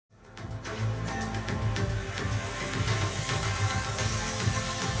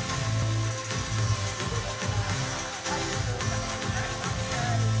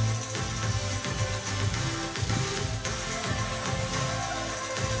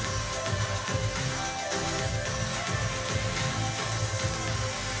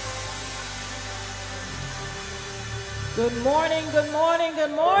Good morning, good morning,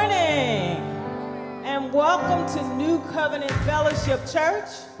 good morning. And welcome to New Covenant Fellowship Church.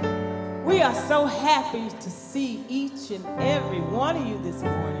 We are so happy to see each and every one of you this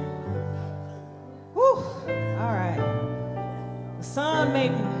morning. Whew, all right. The sun may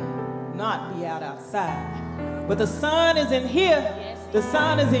not be outside, but the sun is in here. The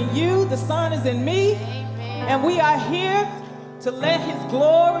sun is in you. The sun is in me. And we are here to let his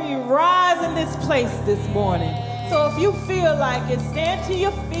glory rise in this place this morning. So if you feel like it, stand to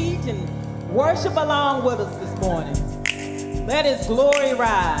your feet and worship along with us this morning. Let his glory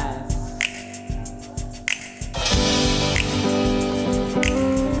rise.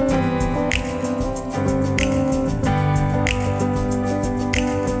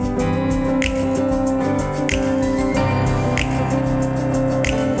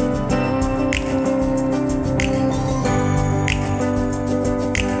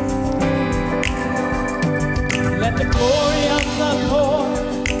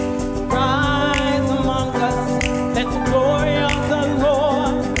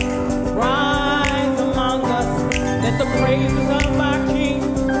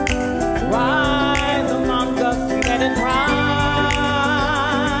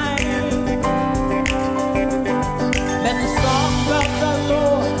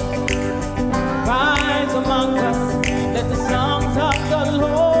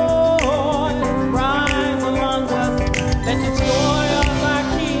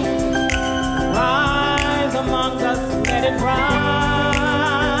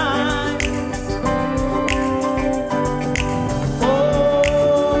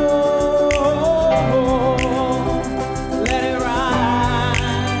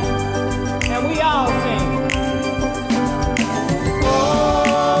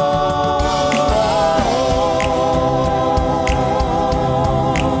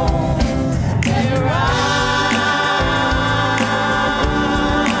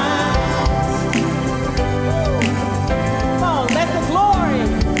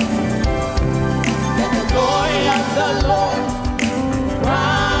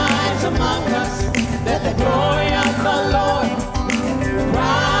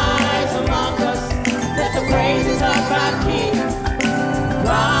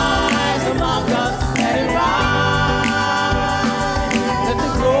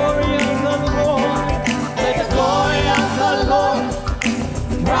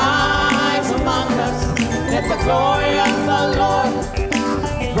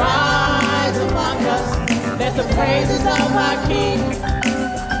 Praises of our King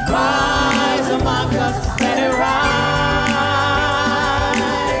rise among us, let it rise.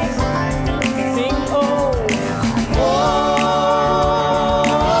 Sing, oh, oh,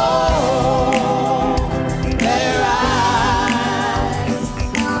 let it rise.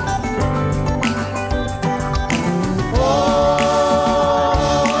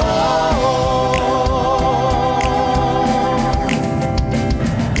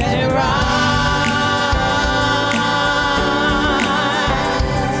 Let it rise.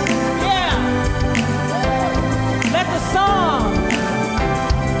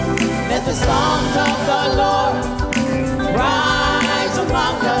 Let the songs of the Lord rise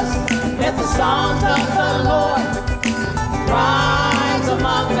among us. Let the songs of the Lord rise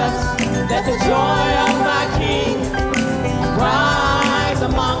among us. Let the joy of our King rise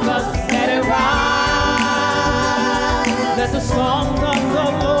among us. Let it rise. Let the songs of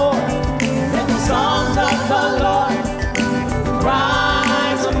the Lord, let the songs of the Lord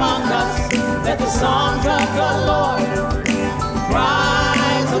rise among us. Let the songs of the Lord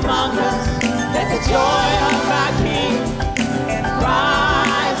rise among us. Let the joy of our King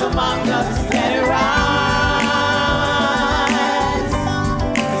rise among us. Let it rise.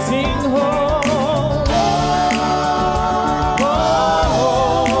 Sing, oh, oh,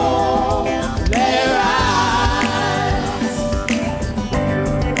 oh, let it rise.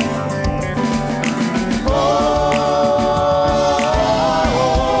 Oh,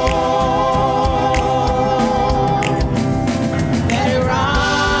 let it rise.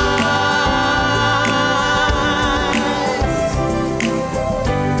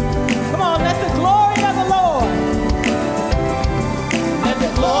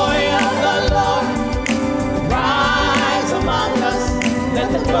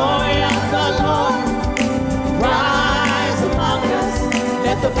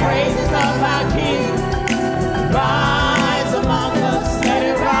 The praises of our King rise among us, let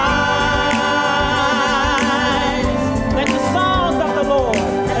it rise. Let the songs of the Lord,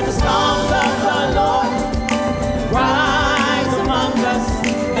 let the songs of the Lord rise among us.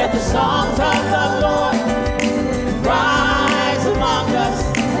 Let the songs of the Lord rise among us.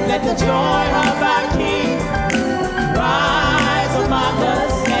 Let the joy of our King rise.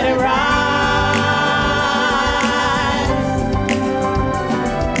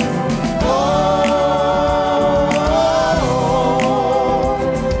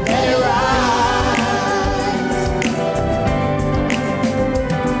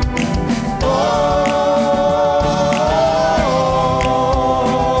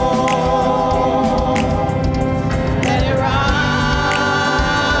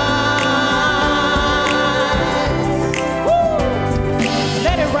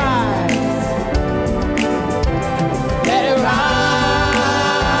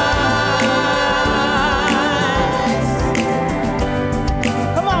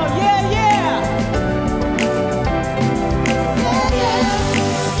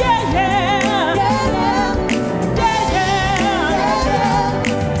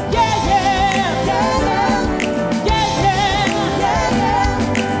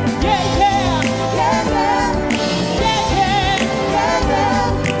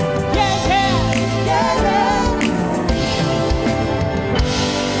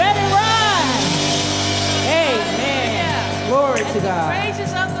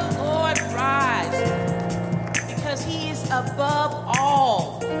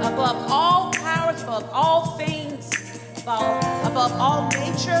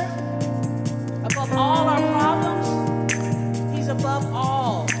 future, above all our problems. He's above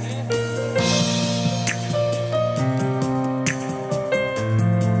all.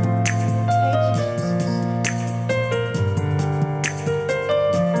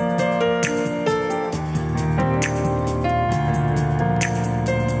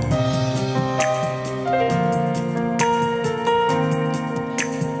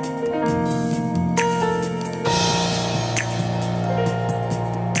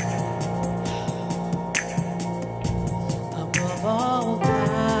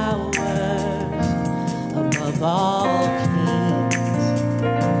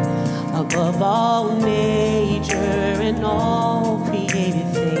 Above all nature and all created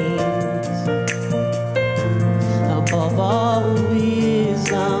things, above all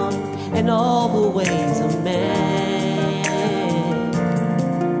wisdom and all the ways of man.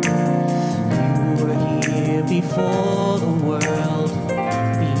 You were here before the world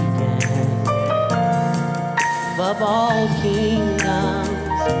began. Above all kingdoms,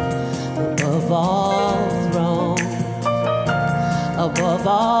 above all thrones, above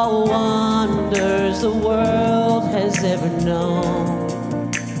all wonders the world has ever known,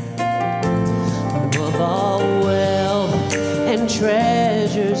 above all wealth and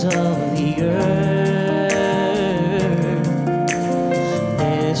treasures of the earth,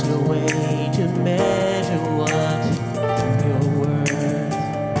 there's no way to measure what you're worth.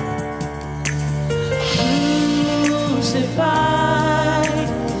 Crucified,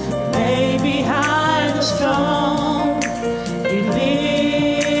 lay behind the stone,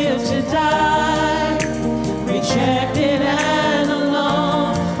 rejected and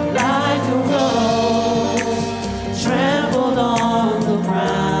alone, like a rose trampled on the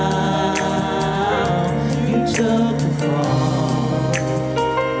ground. You took the fall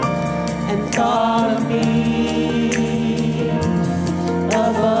and thought of me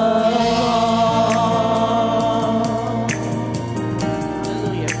above all.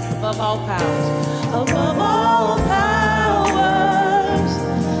 Hallelujah. Above all powers. Above all powers.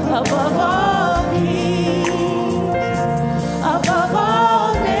 Above all.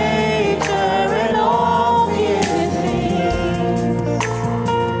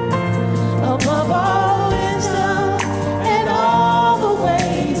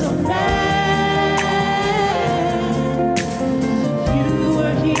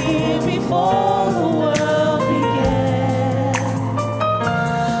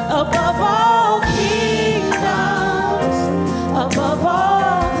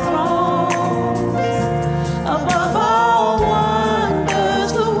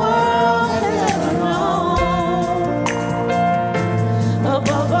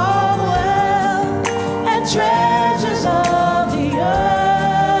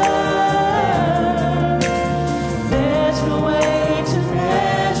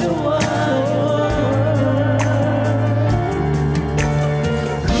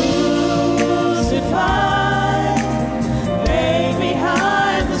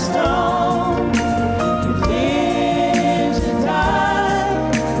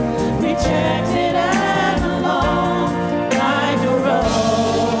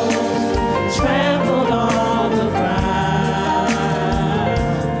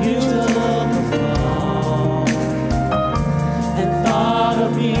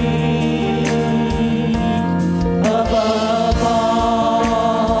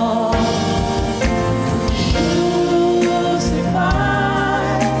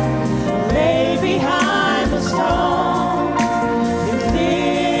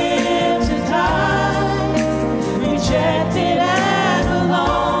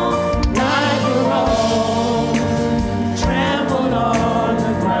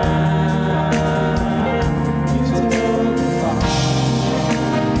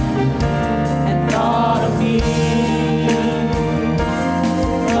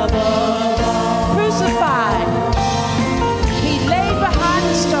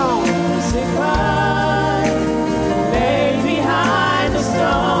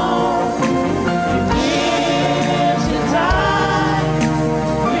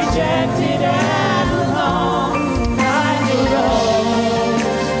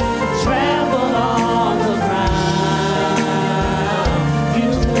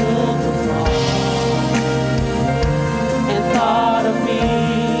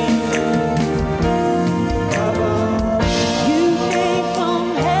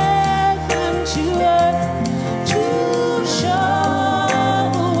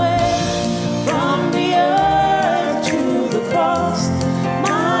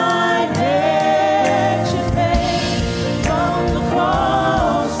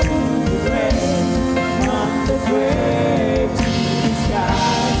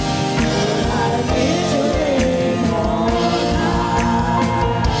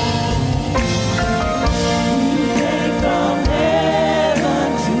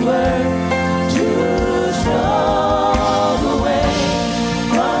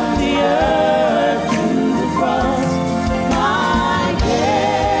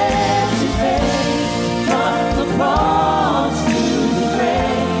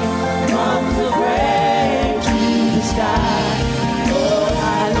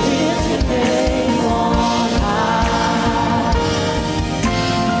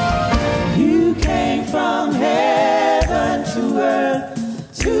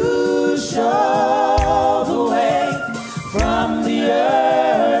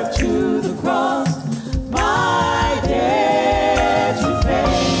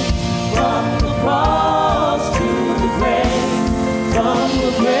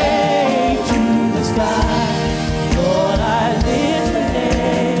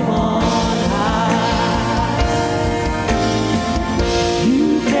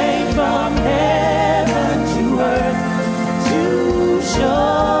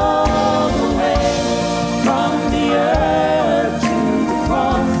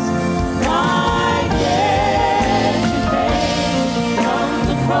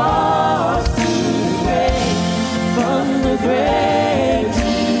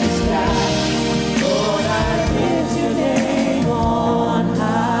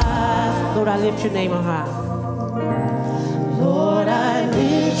 I lift your name on high. Lord, I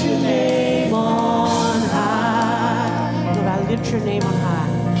lift your name on high. Lord, I lift your name on high.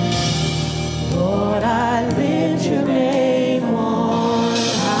 Lord, I lift your name on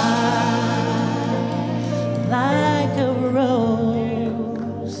high. Like a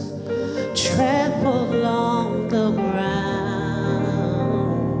rose trampled along the ground,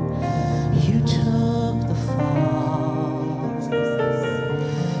 you took the fall.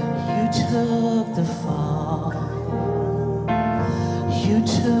 You took the fall. You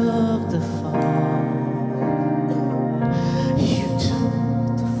took the fall. You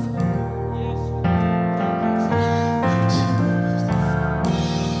took the fall. You took the fall.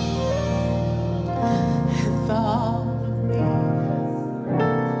 And thought of me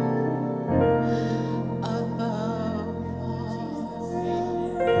above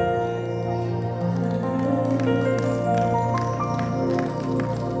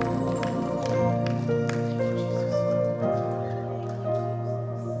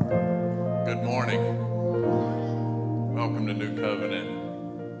Good morning. Welcome to New Covenant.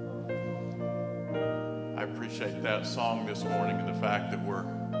 I appreciate that song this morning and the fact that we're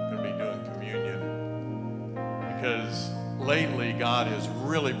going to be doing communion, because lately God has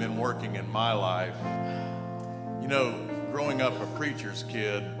really been working in my life. You know, growing up a preacher's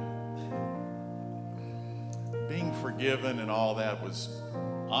kid, being forgiven and all that was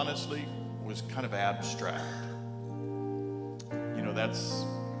kind of abstract. You know, that's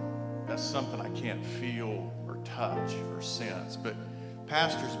something I can't feel or touch or sense. But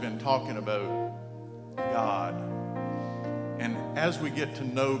Pastor's been talking about God. And as we get to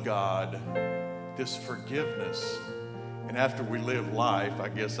know God, this forgiveness, and after we live life, I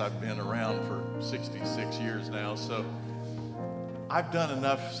guess I've been around for 66 years now, so I've done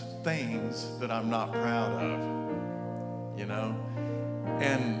enough things that I'm not proud of, you know?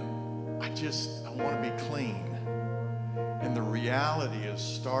 And I want to be clean. And the reality is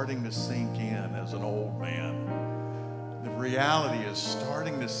starting to sink in as an old man. The reality is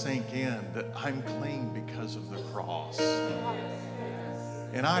starting to sink in that I'm clean because of the cross.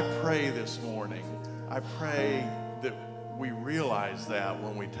 And I pray this morning, I pray that we realize that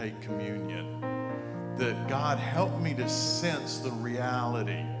when we take communion, that God help me to sense the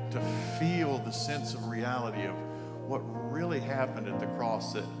reality, to feel the sense of reality of what really happened at the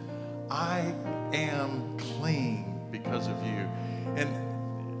cross, that I am clean because of you. And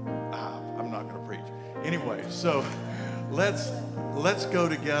I'm not going to preach. Anyway, so let's go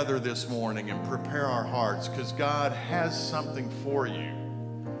together this morning and prepare our hearts, because God has something for you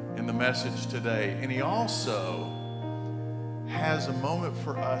in the message today. And He also has a moment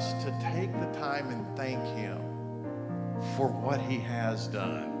for us to take the time and thank Him for what He has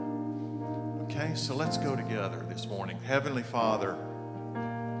done. Okay, so let's go together this morning. Heavenly Father,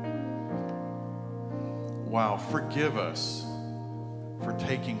 wow, forgive us for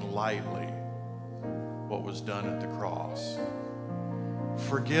taking lightly what was done at the cross.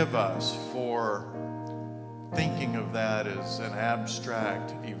 Forgive us for thinking of that as an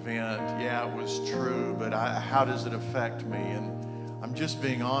abstract event. Yeah, it was true, but how does it affect me? And I'm just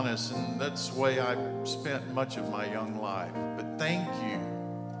being honest, and that's the way I spent much of my young life. But thank you.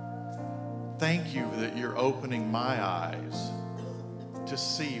 Thank you that you're opening my eyes to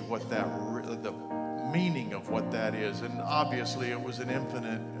see what the meaning of what that is. And obviously it was an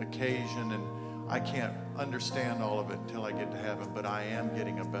infinite occasion, and I can't understand all of it until I get to heaven, but I am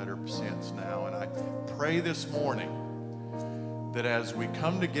getting a better sense now. And I pray this morning that as we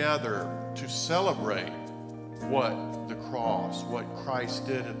come together to celebrate what the cross, what Christ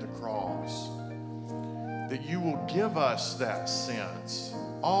did at the cross, that you will give us that sense,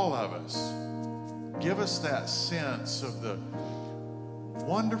 all of us, give us that sense of the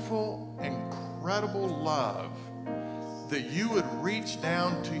wonderful, incredible love that you would reach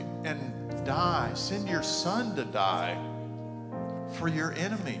down to and die, send your Son to die for your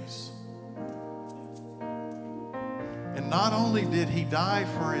enemies. And not only did He die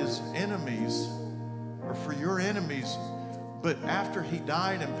for His enemies, or for your enemies, but after He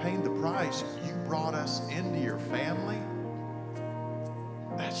died and paid the price, you brought us into your family.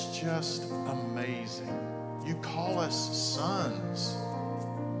 That's just amazing. You call us sons.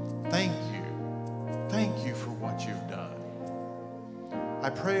 Thank you. Thank you for what you've done. I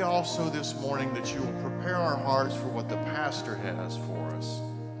pray also this morning that you will prepare our hearts for what the pastor has for us,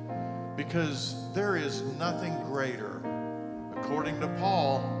 because there is nothing greater. According to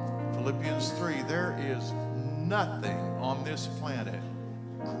Paul, Philippians 3, there is nothing on this planet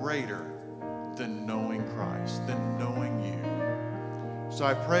greater than knowing Christ, than knowing you. So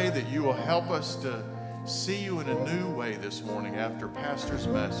I pray that you will help us to see you in a new way this morning after Pastor's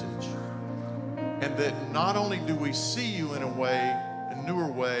message. And that not only do we see you in a way, a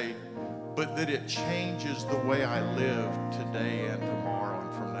newer way, but that it changes the way I live today and tomorrow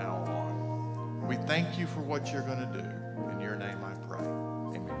and from now on. We thank you for what you're going to do. In your name I pray.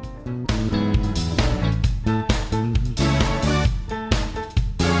 Amen.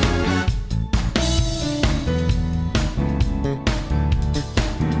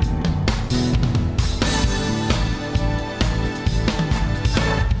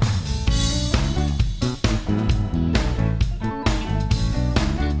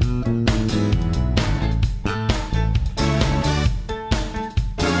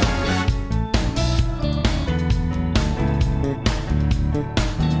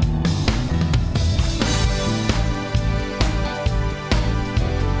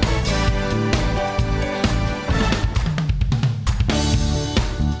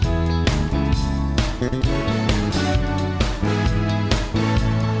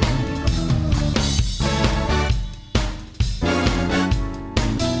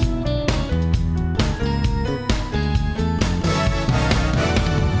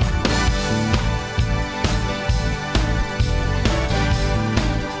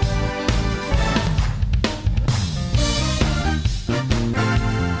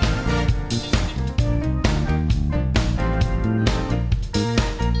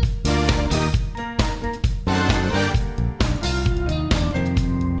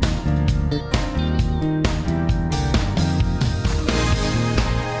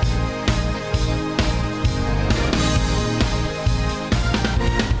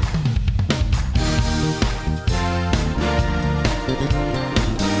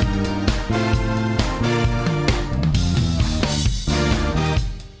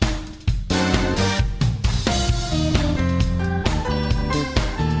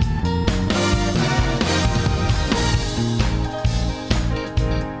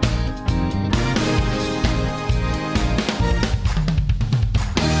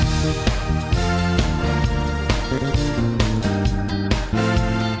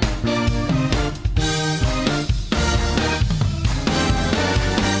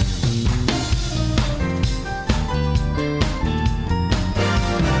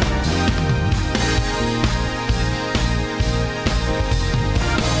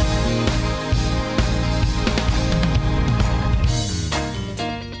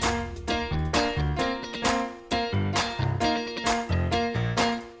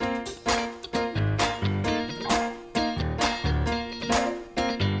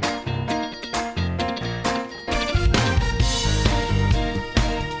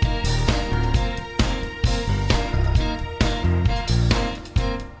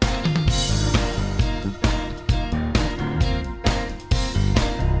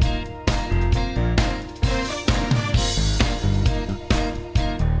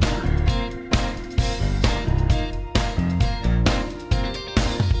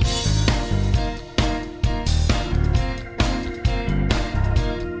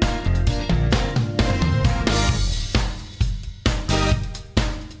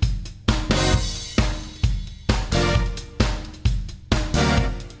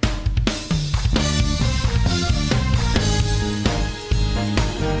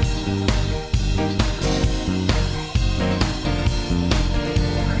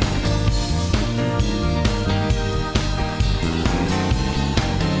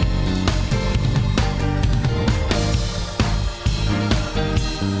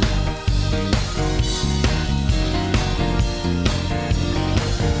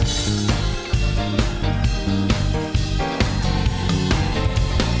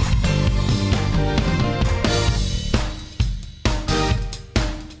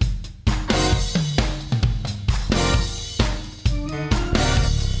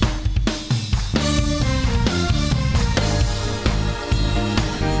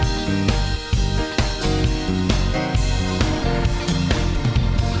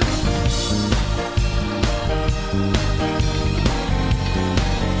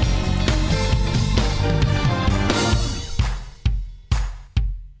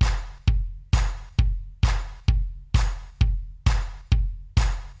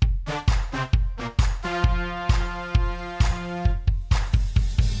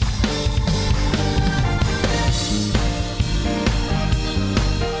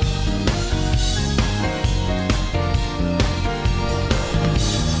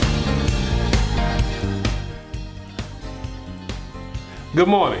 Good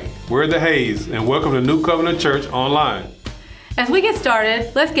morning, we're the Hayes, and welcome to New Covenant Church Online. As we get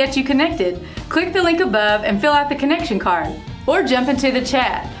started, let's get you connected. Click the link above and fill out the connection card, or jump into the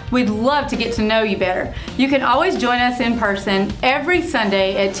chat. We'd love to get to know you better. You can always join us in person every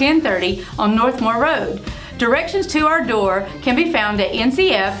Sunday at 10:30 on Northmore Road. Directions to our door can be found at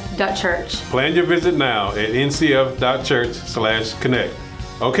ncf.church. Plan your visit now at ncf.church/connect.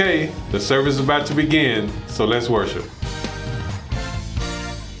 Okay, the service is about to begin, so let's worship.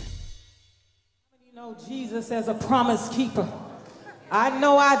 You know Jesus as a promise keeper. I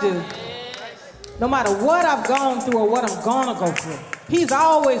know I do. No matter what I've gone through or what I'm gonna go through, he's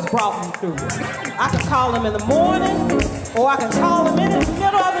always brought me through. I can call him in the morning, or I can call him in the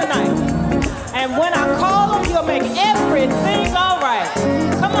middle of the night. And when I call him, he'll make everything all right.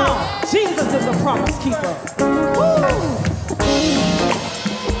 Come on, Jesus is a promise keeper. Woo!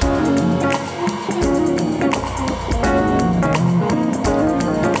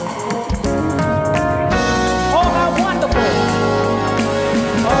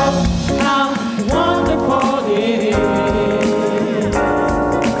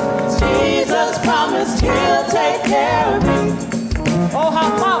 He'll take care of me. Oh, how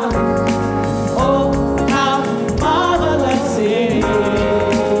marvelous. Oh, how marvelous it is.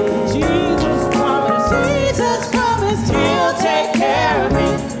 Jesus promised he'll take care of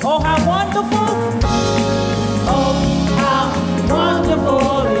me. Oh, how wonderful. Oh, how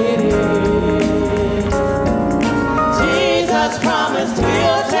wonderful it is. Jesus promised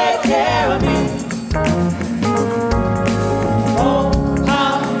he'll take care of me. Oh,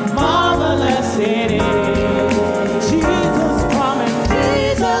 how marvelous it is.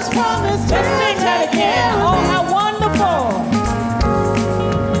 Let's sing that again. Oh, how wonderful.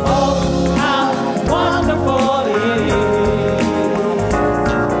 Oh, how wonderful it is.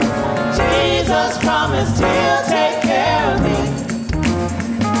 Jesus promised he'll take care of me.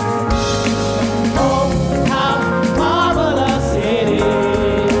 Oh, how marvelous it is.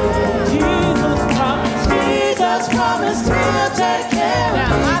 Jesus promised he'll take care of me.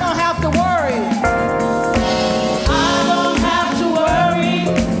 Now, I don't have to worry.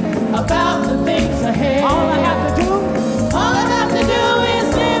 About the things ahead. All I have to do is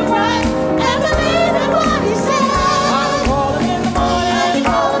live right and believe in what he said. I can call him in the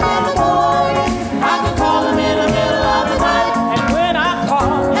morning. I can call him in the middle of the night. And when I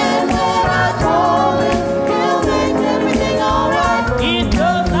call him, he'll make everything alright. it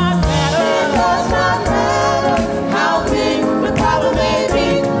does not matter. How big the problem may be.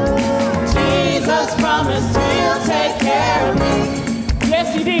 Jesus promised he'll take care of me.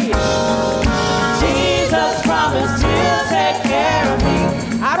 Yes, he did. Jesus promised he'll take care of me.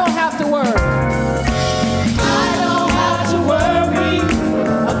 I don't have to worry. I don't have to worry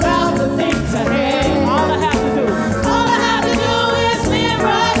about the things ahead. All I have to do is live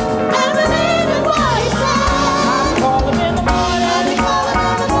right and believe in what he said. I can call him in the morning.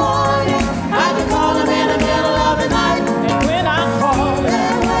 I can call him in the middle of the night. And when I call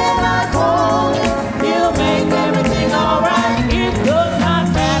him, he'll make everything alright. it does not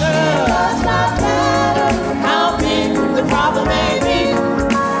matter. How big the problem may be.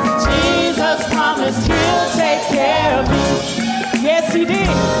 Jesus promised he'll take care of me. Yes, he did.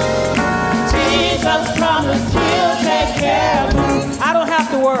 Jesus promised he'll take care of me. I don't have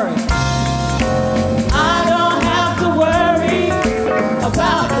to worry. I don't have to worry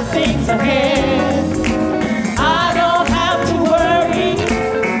about the things ahead. I don't have to worry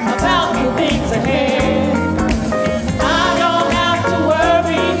about the things ahead. I don't have to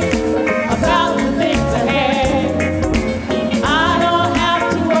worry about the things ahead. I don't have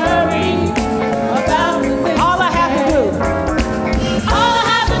to worry about the things All I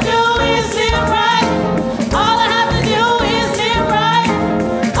have to do is live right. All I have to do is live right.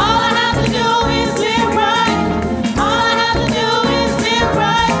 All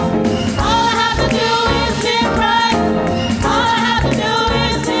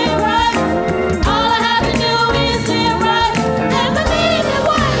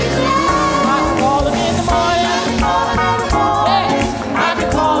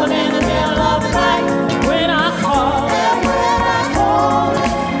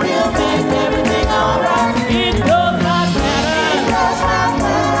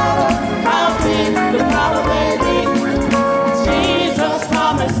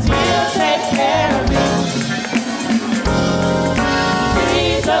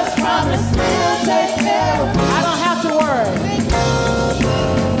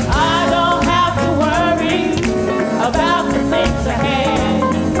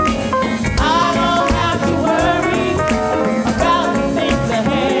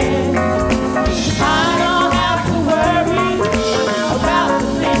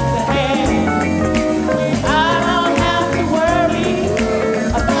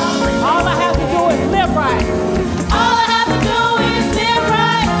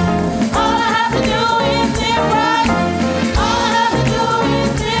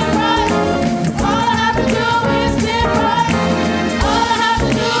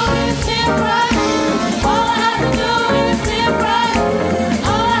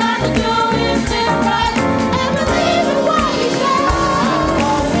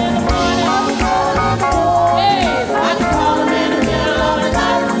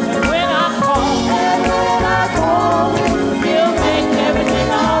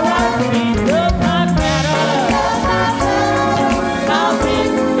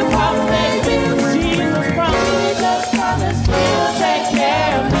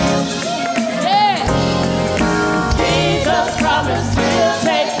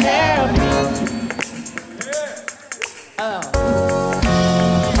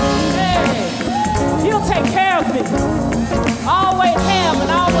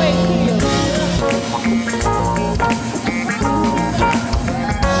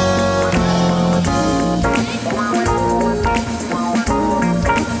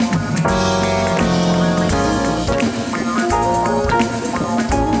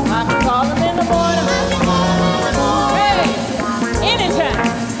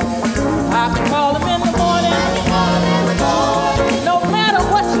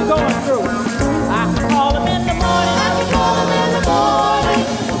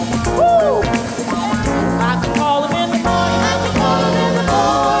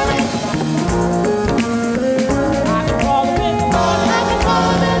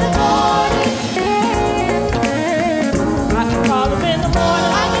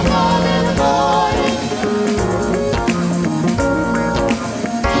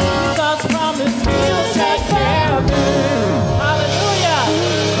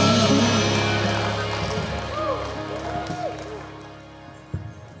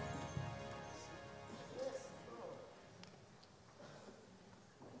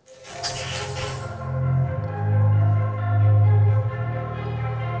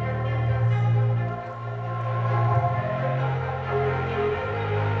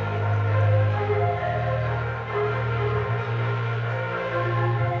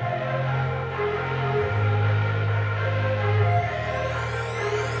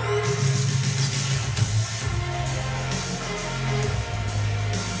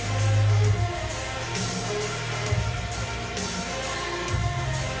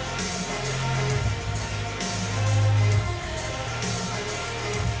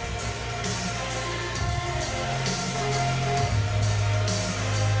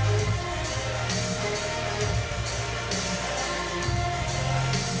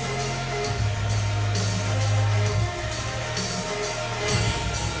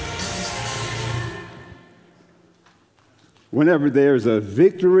Whenever there's a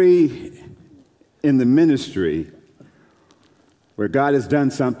victory in the ministry where God has done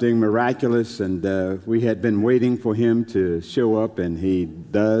something miraculous and we had been waiting for him to show up and he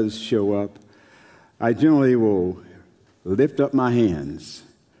does show up, I generally will lift up my hands,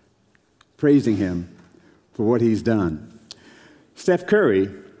 praising him for what he's done. Steph Curry,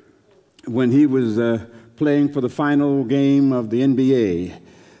 when he was playing for the final game of the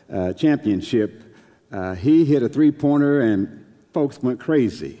NBA championship, he hit a three-pointer and folks went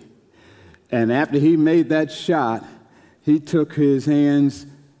crazy. And after he made that shot, he took his hands,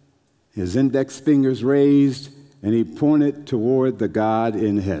 his index fingers raised, and he pointed toward the God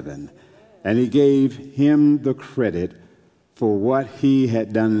in heaven. And he gave him the credit for what he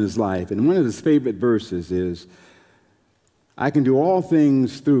had done in his life. And one of his favorite verses is, I can do all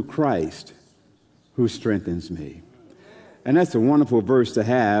things through Christ who strengthens me. And that's a wonderful verse to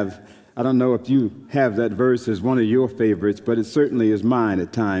have. I don't know if you have that verse as one of your favorites, but it certainly is mine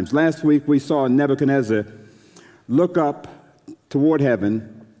at times. Last week we saw Nebuchadnezzar look up toward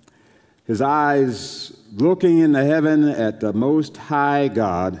heaven, his eyes looking into heaven at the Most High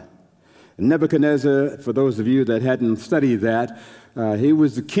God. And Nebuchadnezzar, for those of you that hadn't studied that, he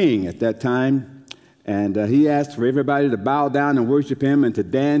was the king at that time, and he asked for everybody to bow down and worship him and to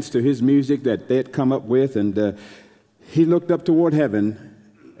dance to his music that they had come up with, and he looked up toward heaven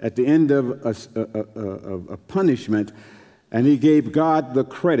at the end of a punishment, and he gave God the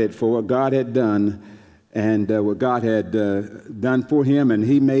credit for what God had done and what God had done for him, and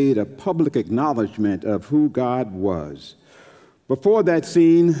he made a public acknowledgement of who God was. Before that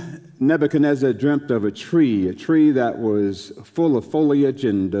scene, Nebuchadnezzar dreamt of a tree that was full of foliage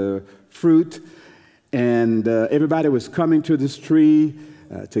and fruit, and everybody was coming to this tree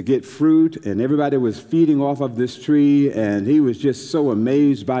to get fruit, and everybody was feeding off of this tree, and he was just so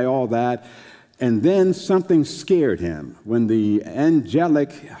amazed by all that. And then something scared him when the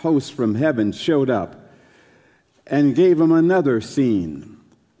angelic host from heaven showed up and gave him another scene,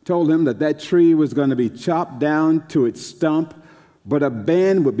 told him that that tree was going to be chopped down to its stump, but a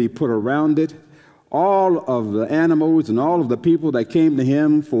band would be put around it. All of the animals and all of the people that came to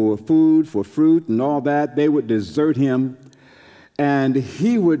him for food, for fruit and all that, they would desert him, and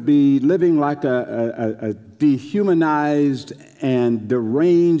he would be living like a dehumanized and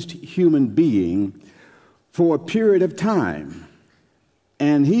deranged human being for a period of time.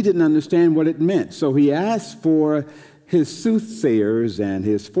 And he didn't understand what it meant. So he asked for his soothsayers and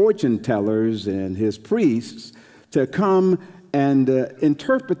his fortune tellers and his priests to come and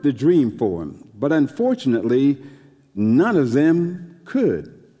interpret the dream for him. But unfortunately, none of them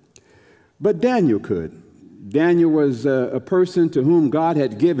could. But Daniel could. Daniel was a person to whom God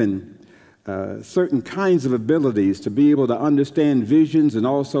had given certain kinds of abilities to be able to understand visions and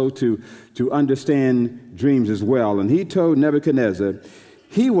also to understand dreams as well. And he told Nebuchadnezzar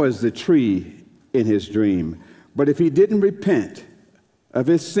he was the tree in his dream. But if he didn't repent of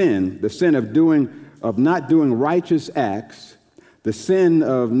his sin, the sin of not doing righteous acts, the sin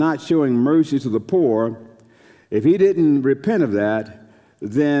of not showing mercy to the poor, if he didn't repent of that,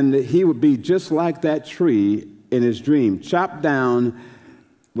 then he would be just like that tree in his dream, chopped down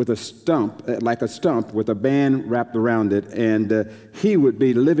with a stump, like a stump with a band wrapped around it, and he would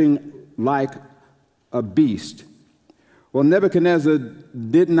be living like a beast. Well, Nebuchadnezzar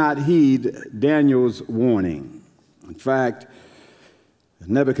did not heed Daniel's warning. In fact,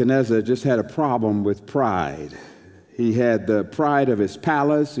 Nebuchadnezzar just had a problem with pride. He had the pride of his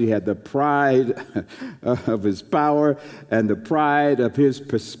palace, he had the pride of his power, and the pride of his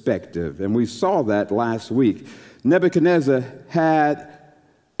perspective. And we saw that last week. Nebuchadnezzar had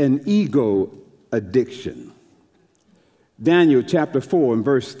an ego addiction. Daniel chapter 4 and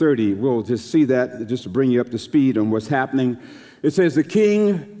verse 30, we'll just see that just to bring you up to speed on what's happening. It says, the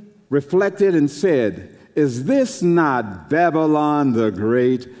king reflected and said, is this not Babylon the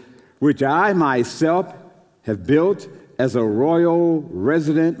Great, which I myself have built as a royal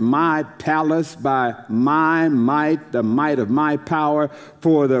resident, my palace by my might, the might of my power,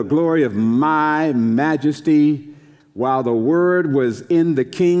 for the glory of my majesty? While the word was in the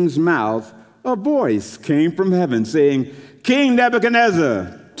king's mouth, a voice came from heaven saying, King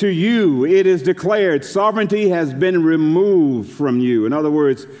Nebuchadnezzar, to you it is declared, sovereignty has been removed from you. In other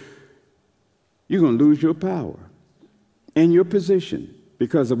words, you're going to lose your power and your position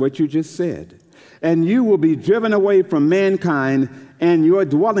because of what you just said. And you will be driven away from mankind, and your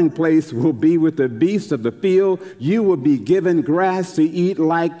dwelling place will be with the beasts of the field. You will be given grass to eat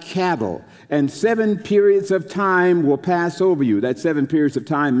like cattle, and 7 periods of time will pass over you. That 7 periods of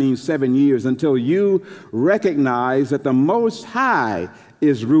time means 7 years, until you recognize that the Most High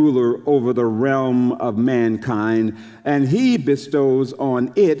is ruler over the realm of mankind, and he bestows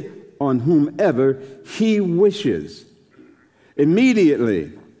on it on whomever he wishes.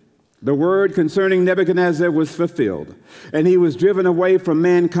 Immediately, the word concerning Nebuchadnezzar was fulfilled, and he was driven away from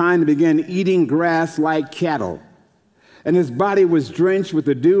mankind and began eating grass like cattle. And his body was drenched with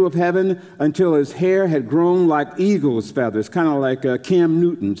the dew of heaven until his hair had grown like eagle's feathers, kind of like Cam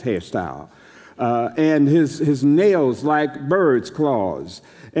Newton's hairstyle. And his nails like bird's claws.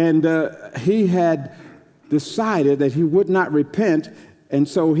 And he had decided that he would not repent, and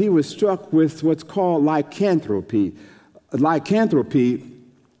so he was struck with what's called lycanthropy. Lycanthropy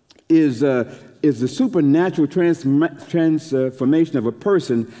is the supernatural transformation of a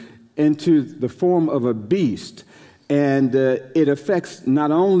person into the form of a beast. And it affects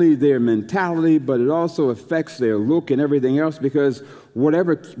not only their mentality, but it also affects their look and everything else, because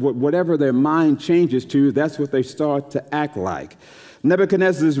whatever their mind changes to, that's what they start to act like.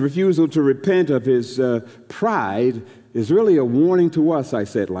 Nebuchadnezzar's refusal to repent of his pride is really a warning to us, I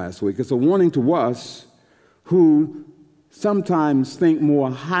said last week. It's a warning to us who sometimes think more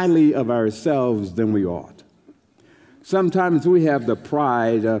highly of ourselves than we ought. Sometimes we have the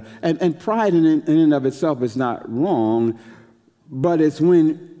pride, and pride in and of itself is not wrong, but it's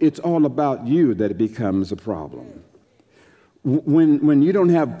when it's all about you that it becomes a problem. When you don't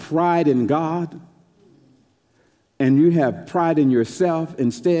have pride in God and you have pride in yourself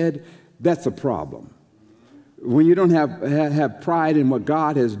instead, that's a problem. When you don't have pride in what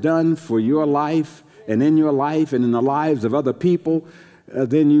God has done for your life and in your life and in the lives of other people,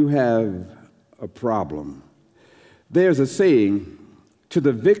 then you have a problem. There's a saying, to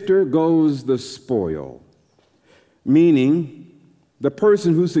the victor goes the spoil, meaning the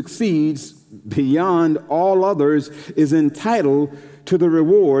person who succeeds beyond all others is entitled to the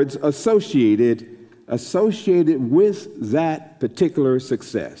rewards associated with that particular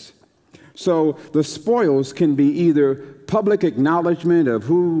success. So the spoils can be either public acknowledgement of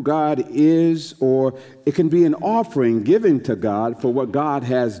who God is, or it can be an offering given to God for what God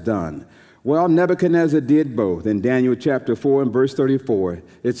has done. Well, Nebuchadnezzar did both. In Daniel chapter 4 and verse 34,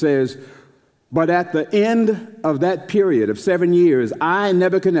 it says, "But at the end of that period of 7 years, I,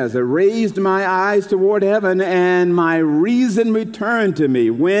 Nebuchadnezzar, raised my eyes toward heaven, and my reason returned to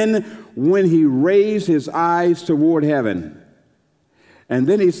me." When he raised his eyes toward heaven. And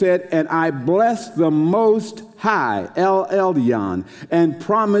then he said, "And I blessed the Most High, Elyon, and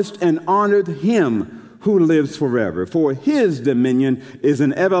promised and honored him who lives forever. For his dominion is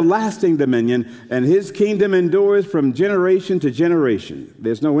an everlasting dominion, and his kingdom endures from generation to generation."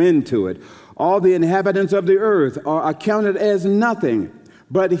 There's no end to it. "All the inhabitants of the earth are accounted as nothing,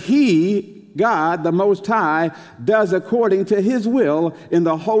 but he, God, the Most High, does according to his will in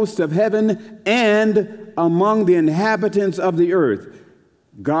the hosts of heaven and among the inhabitants of the earth."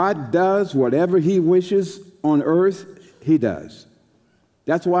 God does whatever he wishes on earth, he does.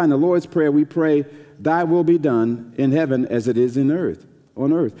 That's why in the Lord's Prayer we pray, "Thy will be done in heaven as it is on earth."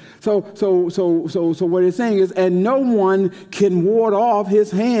 So what it's saying is, and no one can ward off his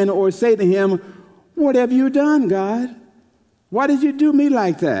hand or say to him, "What have you done, God? Why did you do me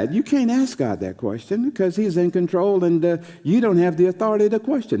like that?" You can't ask God that question because he's in control, and you don't have the authority to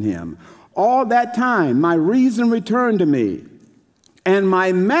question him. "All that time, my reason returned to me, and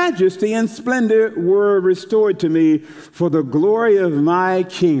my majesty and splendor were restored to me for the glory of my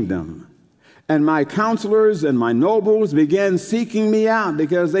kingdom. And my counselors and my nobles began seeking me out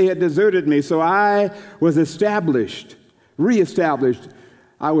because they had deserted me. So I was reestablished.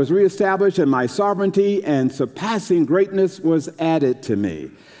 I was reestablished, and my sovereignty and surpassing greatness was added to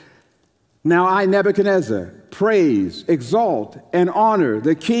me. Now I, Nebuchadnezzar, praise, exalt, and honor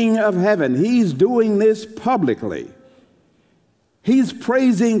the King of heaven." He's doing this publicly. He's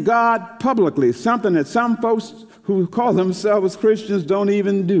praising God publicly, something that some folks who call themselves Christians don't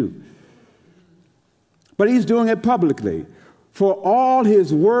even do. But he's doing it publicly. "For all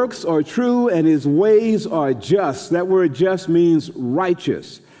his works are true and his ways are just." That word just means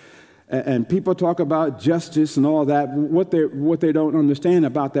righteous. And people talk about justice and all that. What they don't understand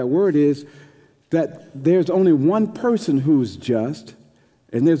about that word is that there's only one person who's just,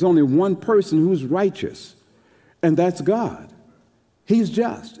 and there's only one person who's righteous, and that's God. He's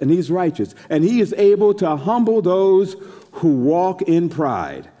just and he's righteous, and he is able to humble those who walk in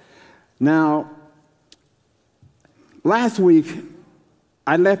pride. Now, last week,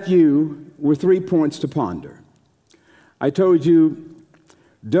 I left you with 3 points to ponder. I told you,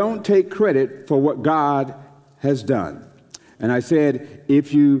 don't take credit for what God has done. And I said,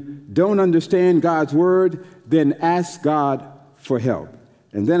 if you don't understand God's word, then ask God for help.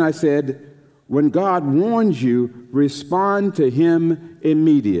 And then I said, When God warns you, respond to him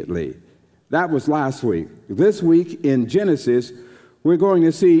immediately. That was last week. This week in Genesis, we're going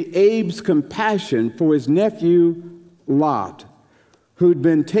to see Abe's compassion for his nephew Lot, who'd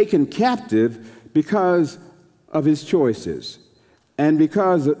been taken captive because of his choices. And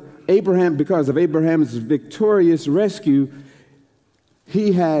because of Abraham's victorious rescue,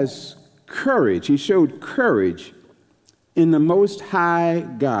 he has courage. He showed courage in the Most High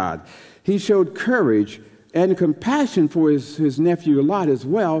God. He showed courage and compassion for his nephew Lot as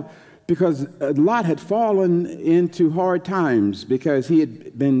well, because Lot had fallen into hard times because he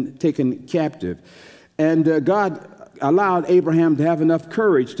had been taken captive. And God allowed Abraham to have enough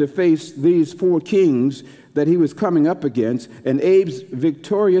courage to face these 4 kings that he was coming up against. And Abe's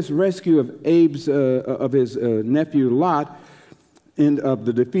victorious rescue of his nephew Lot and of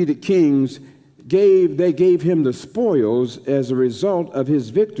the defeated kings gave him the spoils as a result of his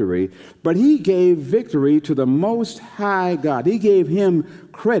victory. But he gave victory to the Most High God. He gave him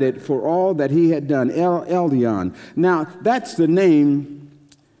credit for all that he had done, Elyon. Now, that's the name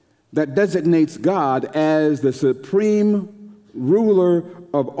that designates God as the supreme ruler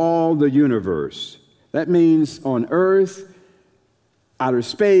of all the universe. That means on earth, outer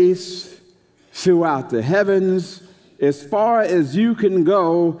space, throughout the heavens, as far as you can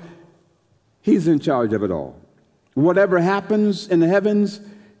go, he's in charge of it all. Whatever happens in the heavens,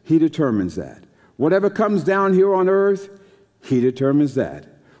 he determines that. Whatever comes down here on earth, he determines that.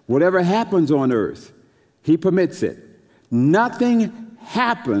 Whatever happens on earth, he permits it. Nothing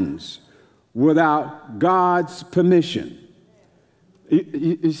happens without God's permission.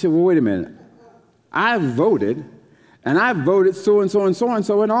 You say, well, wait a minute. I voted, and I voted so-and-so and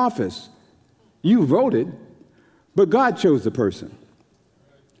so-and-so in office. You voted, but God chose the person.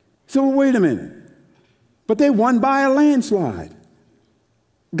 So wait a minute. But they won by a landslide.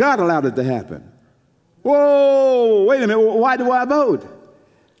 God allowed it to happen. Whoa, wait a minute. Why do I vote?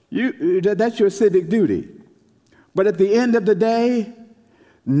 That's your civic duty. But at the end of the day,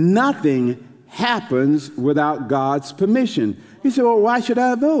 nothing happens without God's permission. You say, well, why should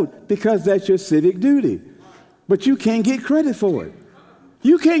I vote? Because that's your civic duty. But you can't get credit for it.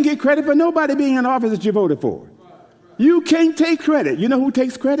 You can't get credit for nobody being in office that you voted for. You can't take credit. You know who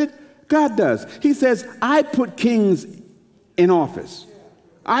takes credit? God does. He says, I put kings in office.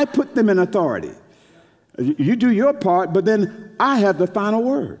 I put them in authority. You do your part, but then I have the final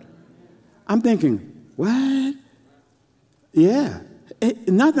word. I'm thinking, what? Yeah.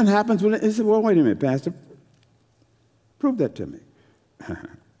 Nothing happens when it said, well, wait a minute, Pastor. Prove that to me.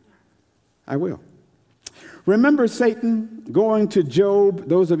 I will. Remember Satan going to Job,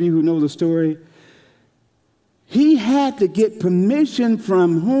 those of you who know the story? He had to get permission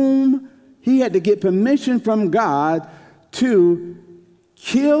from whom? He had to get permission from God to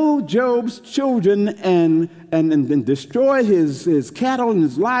kill Job's children and destroy his cattle and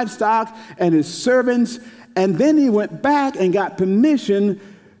his livestock and his servants. And then he went back and got permission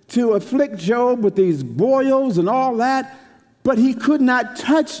to afflict Job with these boils and all that. But he could not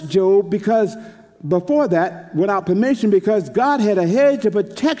touch Job because before that, without permission, because God had a hedge of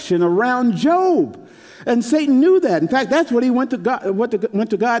protection around Job. And Satan knew that. In fact, that's what he went to God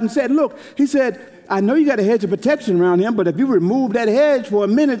and said. Look, he said, I know you got a hedge of protection around him, but if you remove that hedge for a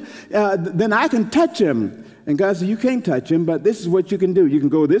minute, then I can touch him. And God said, you can't touch him, but this is what you can do. You can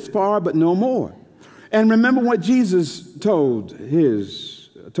go this far, but no more. And remember what Jesus told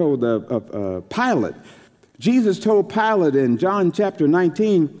Pilate. Jesus told Pilate in John chapter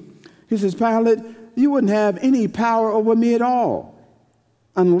 19, he says, Pilate, you wouldn't have any power over me at all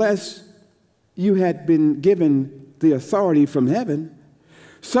unless you had been given the authority from heaven.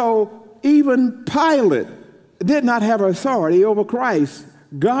 So even Pilate did not have authority over Christ.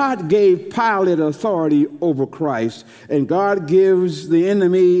 God gave Pilate authority over Christ, and God gives the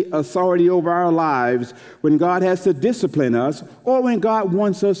enemy authority over our lives when God has to discipline us or when God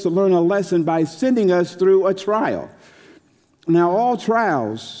wants us to learn a lesson by sending us through a trial. Now, all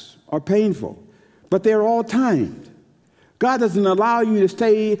trials are painful, but they're all timed. God doesn't allow you to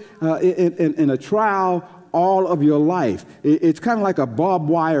stay in a trial all of your life. It's kind of like a barbed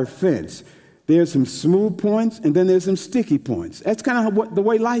wire fence. There's some smooth points, and then there's some sticky points. That's kind of the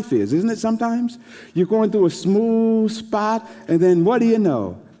way life is, isn't it sometimes? You're going through a smooth spot, and then what do you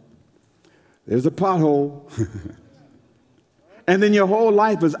know? There's a pothole. And then your whole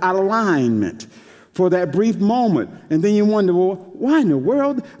life is out of alignment for that brief moment. And then you wonder, well, why in the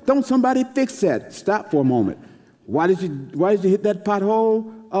world don't somebody fix that? Stop for a moment. Why did you hit that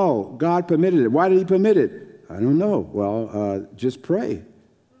pothole? Oh, God permitted it. Why did he permit it? I don't know. Well, just pray.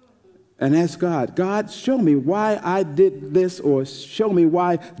 and ask God, God, show me why I did this, or show me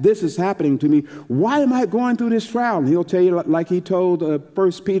why this is happening to me. Why am I going through this trial? And he'll tell you, like he told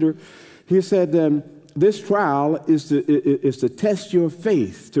 1 Peter, he said, this trial is to test your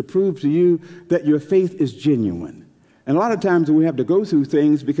faith, to prove to you that your faith is genuine. And a lot of times we have to go through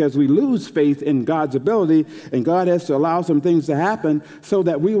things because we lose faith in God's ability, and God has to allow some things to happen so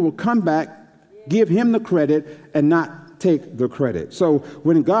that we will come back, give him the credit, and not take the credit. So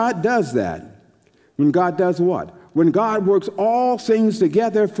when God does that, when God does what? When God works all things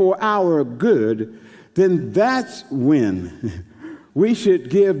together for our good, then that's when we should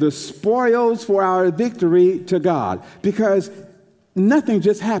give the spoils for our victory to God, because nothing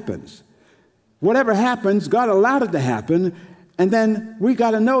just happens. Whatever happens, God allowed it to happen, and then we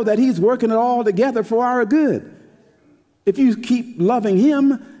got to know that he's working it all together for our good. If you keep loving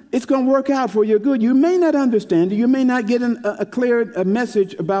him, it's going to work out for your good. You may not understand it. You may not get a clear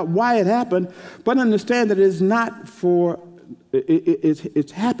message about why it happened, but understand that it's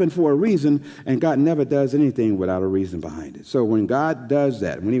happened for a reason, and God never does anything without a reason behind it. So when God does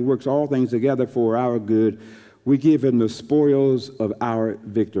that, when he works all things together for our good, we give him the spoils of our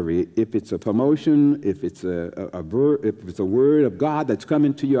victory. If it's a promotion, if it's a word of God that's come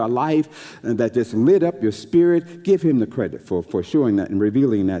into your life and that just lit up your spirit, give him the credit for showing that and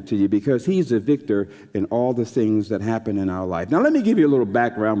revealing that to you, because he's a victor in all the things that happen in our life. Now, let me give you a little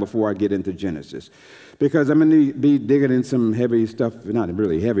background before I get into Genesis, because I'm going to be digging in some heavy stuff, not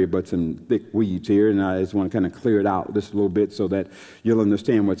really heavy, but some thick weeds here, and I just want to kind of clear it out just a little bit so that you'll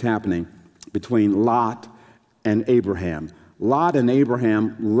understand what's happening between Lot and Abraham. Lot and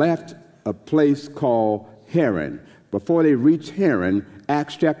Abraham left a place called Haran. Before they reached Haran,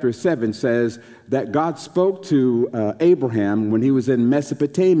 Acts chapter 7 says that God spoke to Abraham when he was in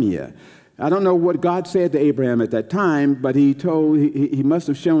Mesopotamia. I don't know what God said to Abraham at that time, but he must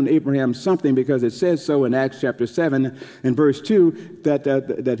have shown Abraham something, because it says so in Acts chapter 7 and verse 2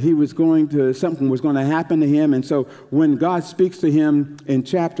 that he was something was going to happen to him. And so when God speaks to him in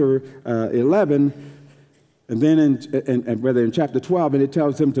chapter 11, and then in chapter 12, and it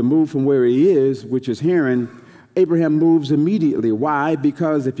tells him to move from where he is, which is Haran, Abraham moves immediately. Why?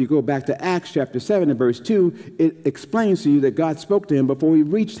 Because if you go back to Acts chapter 7 and verse 2, it explains to you that God spoke to him before he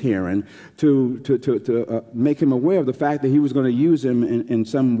reached Haran to make him aware of the fact that he was going to use him in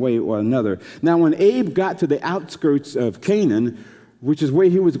some way or another. Now, when Abe got to the outskirts of Canaan, which is where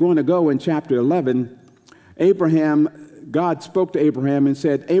he was going to go in chapter 11, God spoke to Abraham and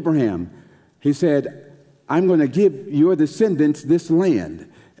said, Abraham, he said, I'm going to give your descendants this land.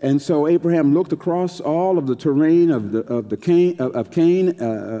 And so Abraham looked across all of the terrain of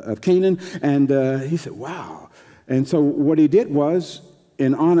Canaan, and he said, wow. And so what he did was,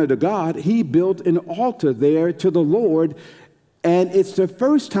 in honor to God, he built an altar there to the Lord, and it's the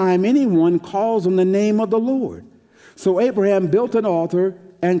first time anyone calls on the name of the Lord. So Abraham built an altar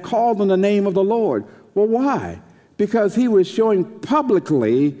and called on the name of the Lord. Well, why? Because he was showing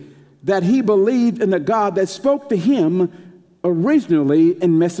publicly that he believed in the God that spoke to him originally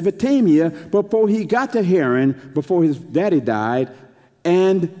in Mesopotamia before he got to Haran, before his daddy died,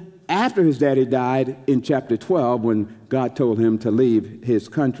 and after his daddy died in chapter 12 when God told him to leave his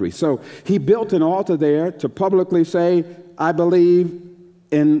country. So he built an altar there to publicly say, I believe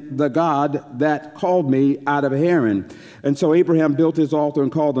in the God that called me out of Haran. And so Abraham built his altar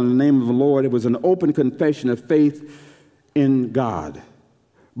and called on the name of the Lord. It was an open confession of faith in God.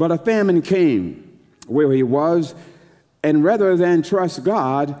 But a famine came where he was, and rather than trust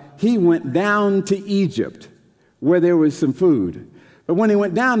God, he went down to Egypt, where there was some food. But when he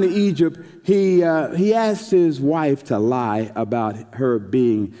went down to Egypt, he asked his wife to lie about her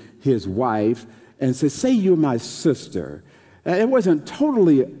being his wife, and said, say you're my sister. It wasn't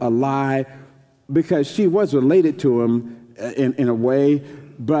totally a lie, because she was related to him in a way,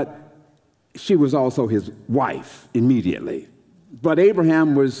 but she was also his wife immediately. But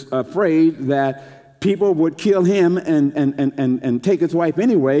Abraham was afraid that people would kill him and take his wife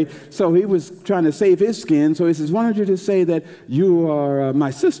anyway, so he was trying to save his skin. So he says, why don't you just say that you are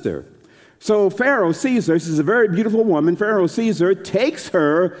my sister? So Pharaoh sees her. This is a very beautiful woman. Pharaoh sees her, takes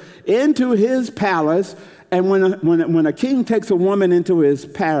her into his palace. And when a king takes a woman into his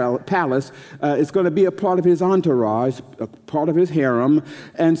palace, it's going to be a part of his entourage, a part of his harem.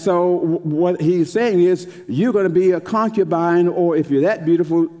 And so what he's saying is, you're going to be a concubine, or if you're that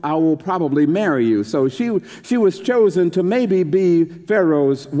beautiful, I will probably marry you. So she was chosen to maybe be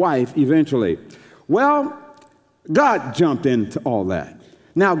Pharaoh's wife eventually. Well, God jumped into all that.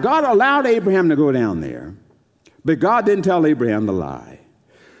 Now, God allowed Abraham to go down there, but God didn't tell Abraham to lie.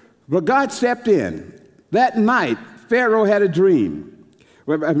 But God stepped in. That night, Pharaoh had a dream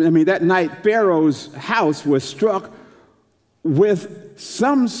I mean, that night, Pharaoh's house was struck with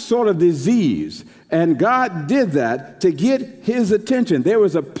some sort of disease. And God did that to get his attention. There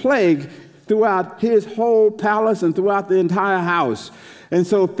was a plague throughout his whole palace and throughout the entire house. And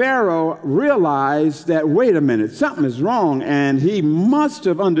so Pharaoh realized that, wait a minute, something is wrong. And he must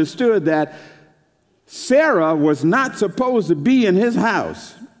have understood that Sarah was not supposed to be in his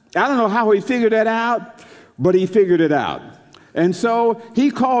house. I don't know how he figured that out, but he figured it out. And so he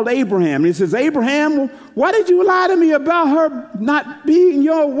called Abraham. And he says, Abraham, why did you lie to me about her not being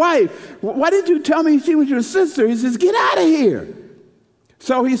your wife? Why did you tell me she was your sister? He says, get out of here.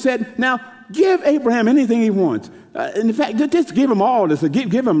 So he said, now give Abraham anything he wants. In fact, just give him all this.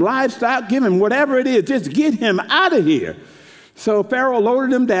 Give him livestock, give him whatever it is. Just get him out of here. So Pharaoh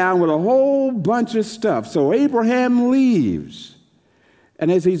loaded him down with a whole bunch of stuff. So Abraham leaves.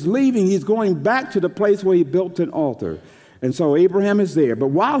 And as he's leaving, he's going back to the place where he built an altar. And so Abraham is there. But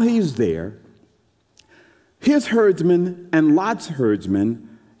while he's there, his herdsmen and Lot's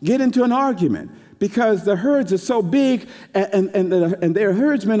herdsmen get into an argument because the herds are so big, and their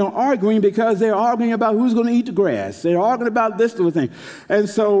herdsmen are arguing because they're arguing about who's going to eat the grass. They're arguing about this sort of thing. And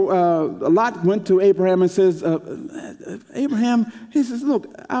so Lot went to Abraham and says, Abraham, he says,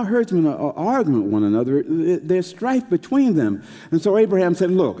 look, our herdsmen are arguing with one another. There's strife between them. And so Abraham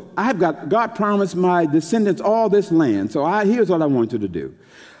said, look, God promised my descendants all this land. So here's what I want you to do.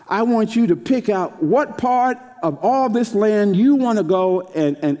 I want you to pick out what part of all this land you want to go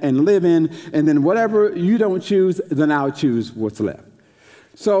and live in, and then whatever you don't choose, then I'll choose what's left.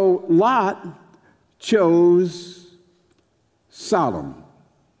 So Lot chose Sodom.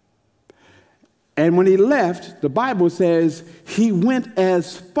 And when he left, the Bible says he went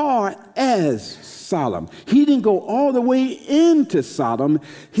as far as Sodom. He didn't go all the way into Sodom.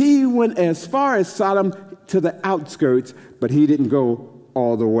 He went as far as Sodom to the outskirts, but he didn't go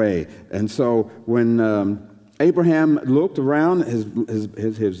all the way. And so when Abraham looked around,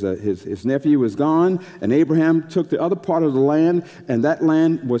 his nephew was gone, and Abraham took the other part of the land, and that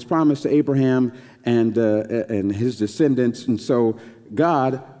land was promised to Abraham and his descendants. And so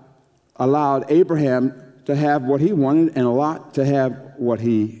God allowed Abraham to have what he wanted and Lot to have what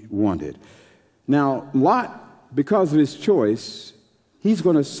he wanted. Now, Lot, because of his choice, he's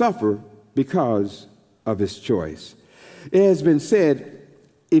going to suffer because of his choice. It has been said,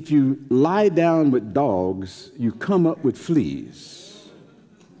 if you lie down with dogs, you come up with fleas.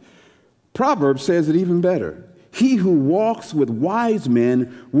 Proverbs says it even better. He who walks with wise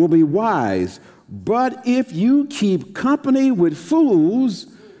men will be wise, but if you keep company with fools,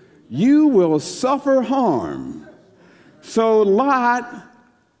 you will suffer harm. So Lot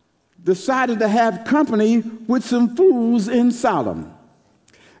decided to have company with some fools in Sodom.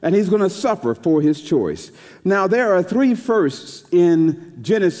 And he's going to suffer for his choice. Now, there are three firsts in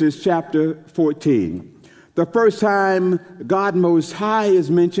Genesis chapter 14. The first time God Most High is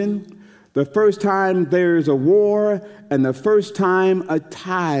mentioned, the first time there's a war, and the first time a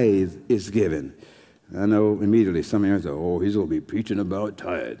tithe is given. I know immediately some of you say, oh, he's going to be preaching about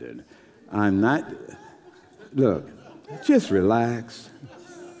tithe. And I'm not. Look, just relax.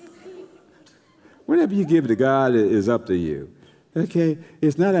 Whatever you give to God is up to you. Okay,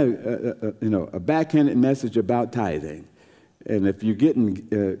 it's not a backhanded message about tithing, and if you're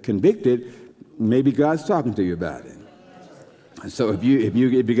getting convicted, maybe God's talking to you about it. So if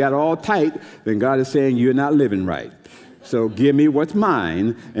you got all tight, then God is saying you're not living right. So give me what's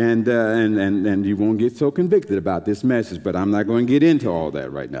mine, and you won't get so convicted about this message. But I'm not going to get into all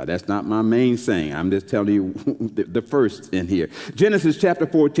that right now. That's not my main thing. I'm just telling you the first in here. Genesis chapter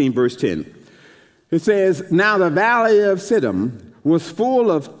 14, verse 10. It says, now the valley of Siddim was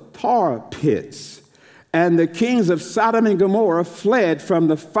full of tar pits, and the kings of Sodom and Gomorrah fled from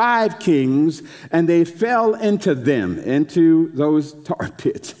the 5 kings, and they fell into those tar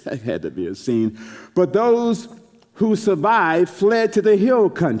pits. That had to be a scene. But those who survived fled to the hill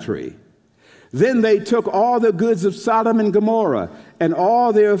country. Then they took all the goods of Sodom and Gomorrah and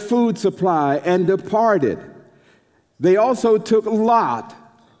all their food supply and departed. They also took Lot,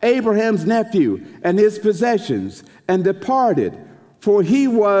 Abraham's nephew, and his possessions, and departed, for he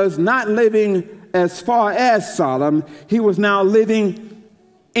was not living as far as Sodom, he was now living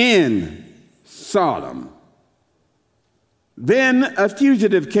in Sodom. Then a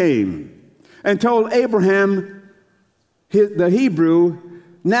fugitive came and told Abraham, the Hebrew,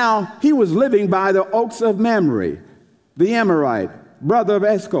 now he was living by the oaks of Mamre, the Amorite, brother of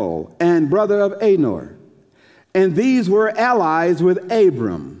Eshcol, and brother of Anor. And these were allies with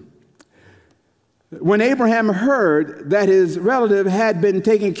Abram. When Abraham heard that his relative had been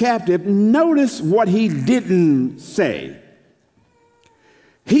taken captive, notice what he didn't say.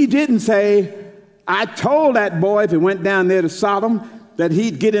 He didn't say, I told that boy if he went down there to Sodom that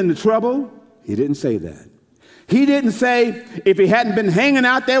he'd get into trouble. He didn't say that. He didn't say if he hadn't been hanging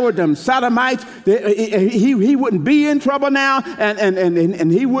out there with them Sodomites, he wouldn't be in trouble now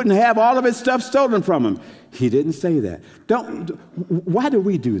and he wouldn't have all of his stuff stolen from him. He didn't say that. Why do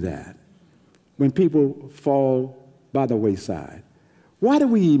we do that when people fall by the wayside? Why do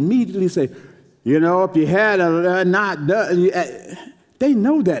we immediately say, you know, if you had not done, they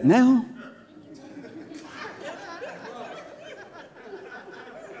know that now.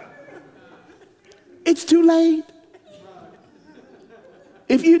 It's too late.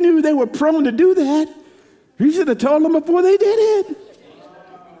 If you knew they were prone to do that, you should have told them before they did it.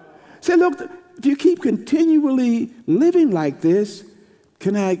 Say, look, if you keep continually living like this,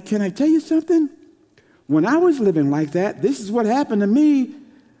 can I tell you something? When I was living like that, this is what happened to me.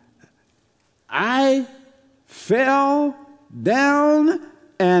 I fell down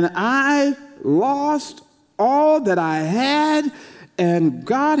and I lost all that I had. And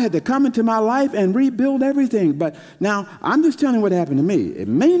God had to come into my life and rebuild everything. But now, I'm just telling you what happened to me. It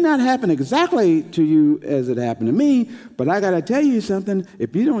may not happen exactly to you as it happened to me, but I got to tell you something.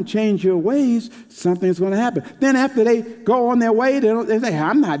 If you don't change your ways, something's going to happen. Then after they go on their way, they say,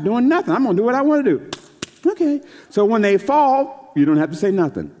 I'm not doing nothing. I'm going to do what I want to do. Okay. So when they fall, you don't have to say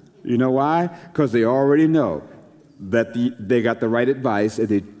nothing. You know why? Because they already know that they got the right advice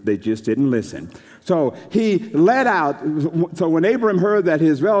and they just didn't listen. So he led out, so when Abram heard that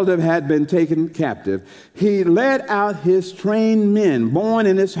his relative had been taken captive, he led out his trained men born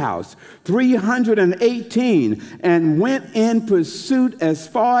in his house, 318, and went in pursuit as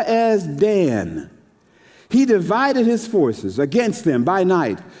far as Dan. He divided his forces against them by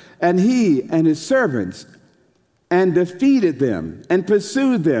night, and he and his servants, and defeated them and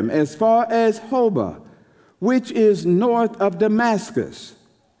pursued them as far as Hobah, which is north of Damascus.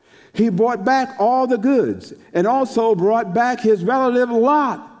 He brought back all the goods and also brought back his relative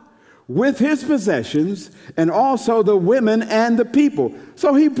Lot with his possessions and also the women and the people.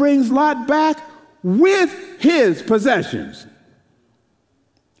 So he brings Lot back with his possessions.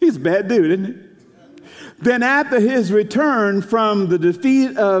 He's a bad dude, isn't he? Then after his return from the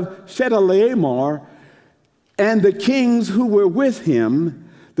defeat of Chedorlaomer and the kings who were with him,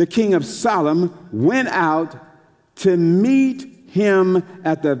 the king of Sodom went out to meet him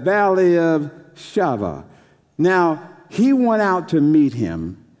at the valley of Shaveh. Now, he went out to meet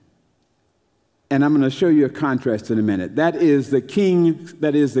him, and I'm going to show you a contrast in a minute. That is the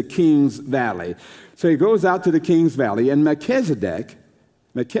king's valley. So he goes out to the king's valley, and Melchizedek,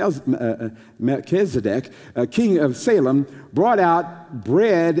 king of Salem, brought out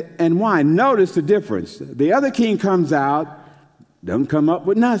bread and wine. Notice the difference. The other king comes out, doesn't come up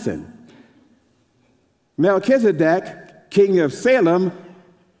with nothing. Melchizedek, king of Salem,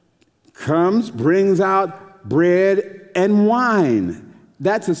 comes, brings out bread and wine.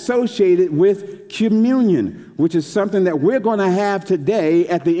 That's associated with communion, which is something that we're going to have today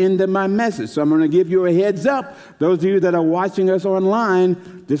at the end of my message. So I'm going to give you a heads up. Those of you that are watching us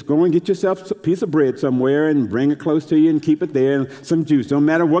online, just go and get yourself a piece of bread somewhere and bring it close to you and keep it there, and some juice. Don't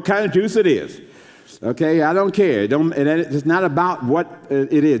matter what kind of juice it is. Okay, I don't care. It's not about what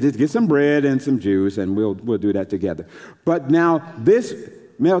it is. Just get some bread and some juice, and we'll do that together. But now this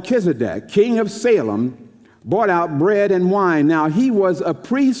Melchizedek, king of Salem, brought out bread and wine. Now he was a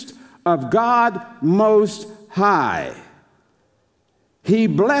priest of God Most High. He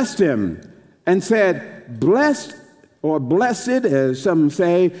blessed him and said, "Blessed," or blessed, as some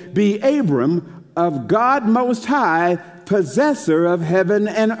say, "be Abram of God Most High, possessor of heaven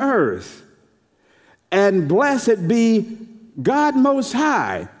and earth. And blessed be God Most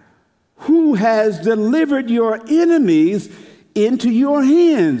High, who has delivered your enemies into your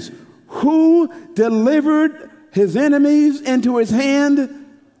hands." Who delivered his enemies into his hand?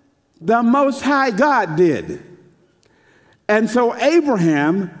 The Most High God did. And so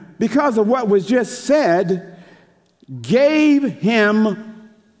Abraham, because of what was just said, gave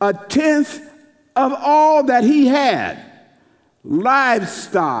him a tenth of all that he had.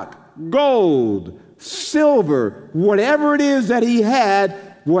 Livestock, gold, silver, whatever it is that he had,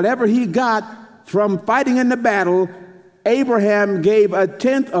 whatever he got from fighting in the battle, Abraham gave a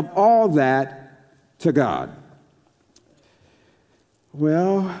tenth of all that to God.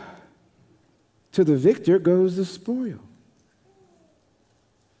 Well, to the victor goes the spoil.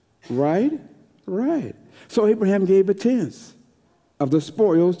 Right? Right. So Abraham gave a tenth of the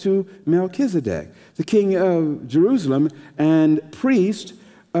spoils to Melchizedek, the king of Jerusalem and priest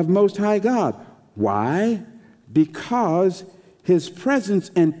of Most High God. Why? Because his presence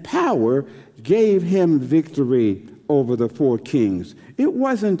and power gave him victory over the 4 kings. It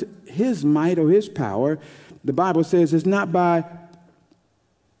wasn't his might or his power. The Bible says it's not by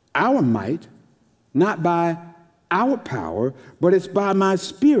our might, not by our power, but it's by my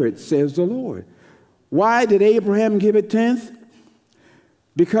Spirit, says the Lord. Why did Abraham give a tenth?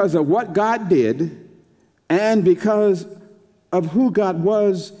 Because of what God did and because of who God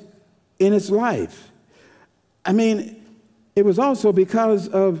was in his life. I mean, it was also because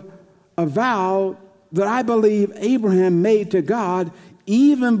of a vow that I believe Abraham made to God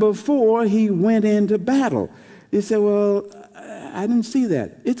even before he went into battle. You say, well, I didn't see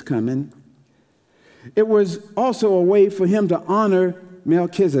that. It's coming. It was also a way for him to honor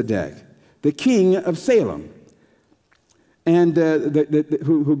Melchizedek, the king of Salem, and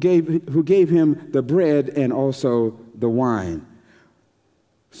who gave him the bread and also the wine.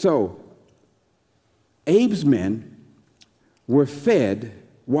 So, Abe's men were fed.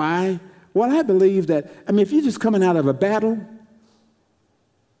 Why? Well, I believe that, if you're just coming out of a battle,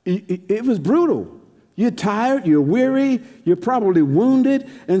 it was brutal. You're tired, you're weary, you're probably wounded.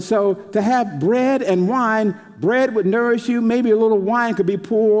 And so to have bread and wine, bread would nourish you. Maybe a little wine could be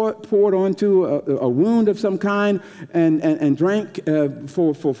poured onto a wound of some kind and drank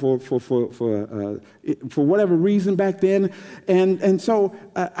for whatever reason back then. And so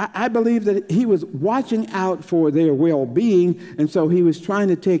I believe that he was watching out for their well-being. And so he was trying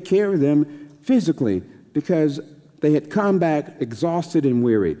to take care of them physically because they had come back exhausted and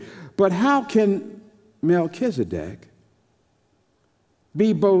weary. But how can Melchizedek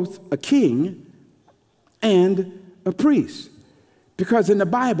be both a king and a priest? Because in the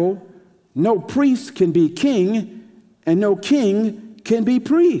Bible, no priest can be king and no king can be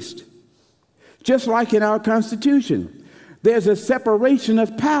priest. Just like in our Constitution, there's a separation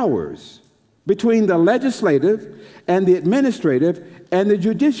of powers between the legislative and the administrative and the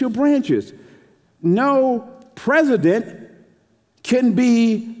judicial branches. No president can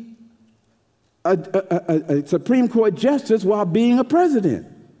be a Supreme Court justice while being a president.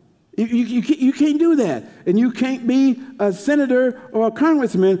 You can't do that. And you can't be a senator or a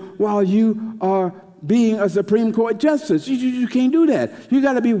congressman while you are being a Supreme Court justice. You can't do that. You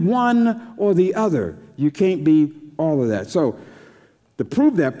got to be one or the other. You can't be all of that. So to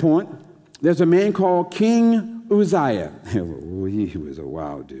prove that point, there's a man called King Uzziah. He was a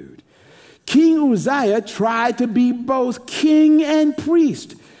wild dude. King Uzziah tried to be both king and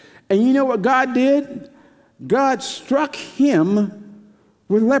priest. And you know what God did? God struck him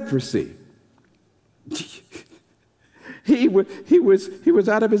with leprosy. He was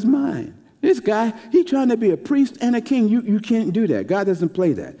out of his mind. This guy, he's trying to be a priest and a king. You can't do that. God doesn't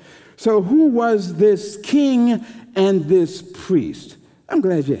play that. So who was this king and this priest? I'm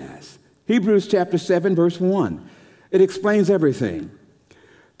glad you asked. Hebrews chapter 7, verse 1. It explains everything.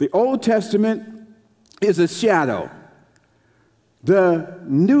 The Old Testament is a shadow. The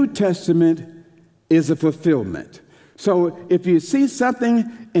New Testament is a fulfillment. So if you see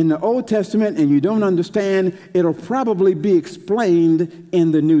something in the Old Testament and you don't understand, it'll probably be explained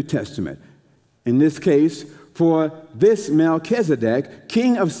in the New Testament. In this case, for this Melchizedek,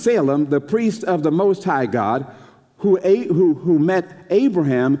 king of Salem, the priest of the Most High God, who met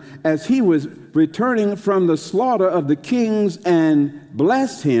Abraham as he was returning from the slaughter of the kings and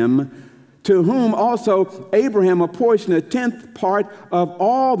blessed him, to whom also Abraham apportioned a tenth part of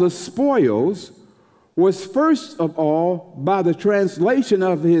all the spoils, was first of all, by the translation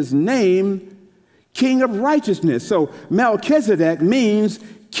of his name, King of Righteousness. So Melchizedek means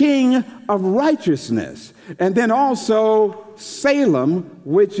King of Righteousness. And then also Salem,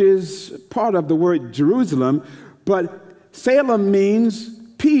 which is part of the word Jerusalem, but Salem means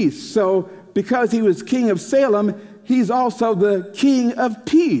peace. So because he was King of Salem, he's also the King of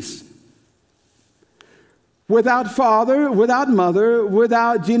Peace. Without father, without mother,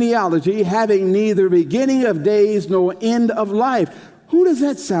 without genealogy, having neither beginning of days nor end of life. Who does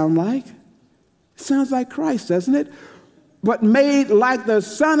that sound like? It sounds like Christ, doesn't it? But made like the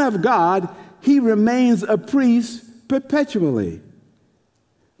Son of God, he remains a priest perpetually.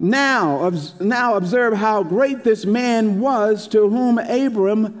 Now observe how great this man was, to whom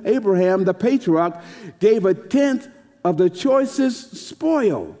Abraham, the patriarch, gave a tenth of the choicest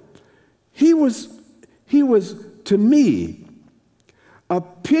spoil. He was, to me, a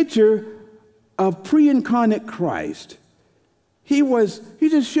picture of pre-incarnate Christ. He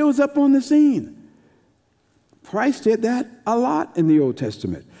just shows up on the scene. Christ did that a lot in the Old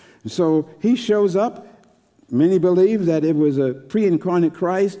Testament. And so he shows up. Many believe that it was a pre-incarnate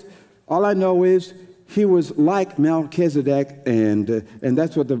Christ. All I know is he was like Melchizedek, and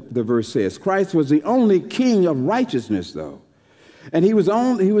that's what the verse says. Christ was the only king of righteousness, though. And he was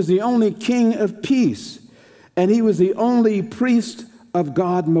the only king of peace. and he was the only priest of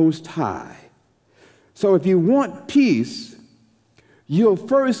God Most High. So if you want peace, you'll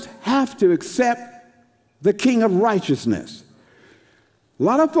first have to accept the King of Righteousness. A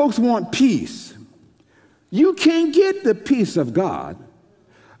lot of folks want peace. You can't get the peace of God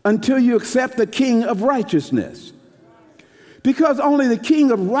until you accept the King of Righteousness. Because only the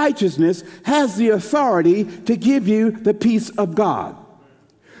King of Righteousness has the authority to give you the peace of God.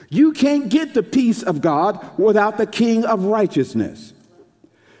 You can't get the peace of God without the King of Righteousness.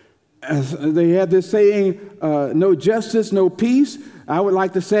 As they have this saying, no justice, no peace. I would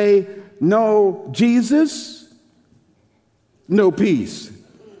like to say, no Jesus, no peace.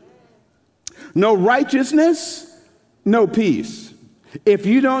 No righteousness, no peace. If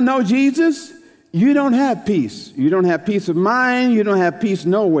you don't know Jesus, you don't have peace. You don't have peace of mind. You don't have peace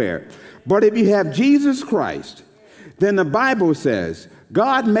nowhere. But if you have Jesus Christ, then the Bible says,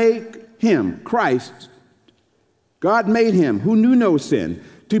 God made him, Christ, God made him who knew no sin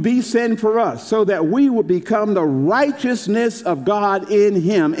to be sin for us so that we would become the righteousness of God in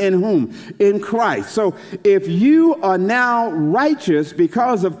him. In whom? In Christ. So if you are now righteous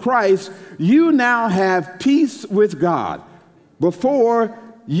because of Christ, you now have peace with God. Before,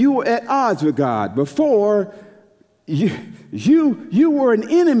 you were at odds with God. Before, you were an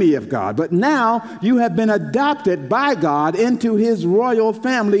enemy of God, but now you have been adopted by God into his royal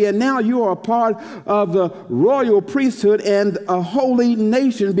family, and now you are a part of the royal priesthood and a holy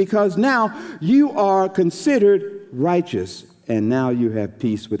nation because now you are considered righteous, and now you have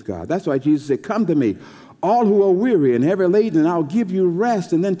peace with God. That's why Jesus said, come to me, all who are weary and heavy laden, and I'll give you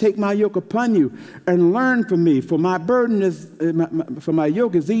rest, and then take my yoke upon you and learn from me, for my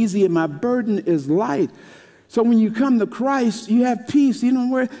yoke is easy and my burden is light. So when you come to Christ, you have peace. You don't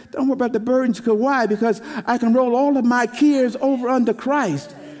worry about the burdens. Why? Because I can roll all of my cares over unto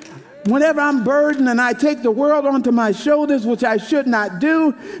Christ. Whenever I'm burdened and I take the world onto my shoulders, which I should not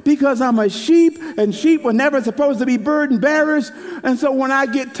do because I'm a sheep, and sheep were never supposed to be burden bearers. And so when I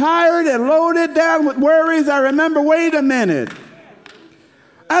get tired and loaded down with worries, I remember, wait a minute.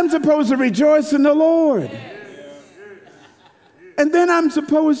 I'm supposed to rejoice in the Lord. And then I'm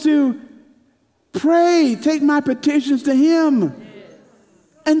supposed to pray, take my petitions to him,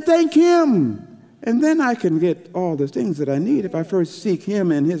 and thank him. And then I can get all the things that I need if I first seek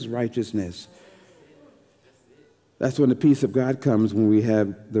him and his righteousness. That's when the peace of God comes, when we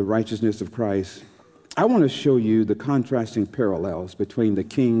have the righteousness of Christ. I want to show you the contrasting parallels between the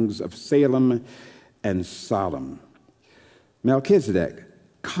kings of Salem and Sodom. Melchizedek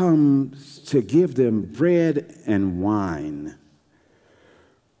comes to give them bread and wine.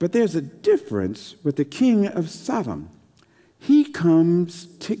 But there's a difference with the king of Sodom. He comes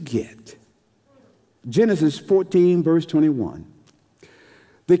to get. Genesis 14, verse 21.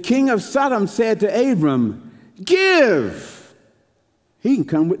 The king of Sodom said to Abram, give. He can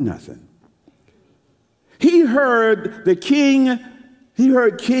come with nothing. He heard the king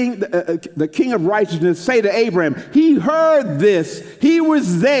of righteousness say to Abraham, he heard this. He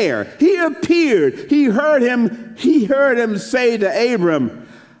was there. He appeared. He heard him say to Abram,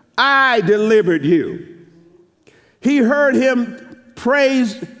 I delivered you. He heard him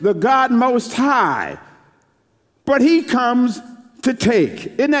praise the God Most High, but he comes to take.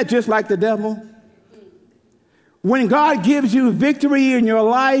 Isn't that just like the devil? When God gives you victory in your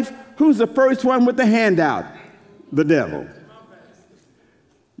life, who's the first one with the handout? The devil.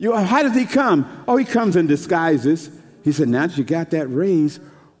 How does he come? Oh, he comes in disguises. He said, now that you got that raise,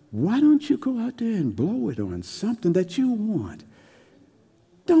 why don't you go out there and blow it on something that you want?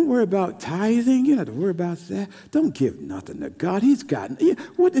 Don't worry about tithing. You don't have to worry about that. Don't give nothing to God. He's got,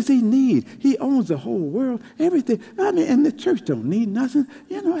 what does he need? He owns the whole world, everything. I mean, and the church don't need nothing.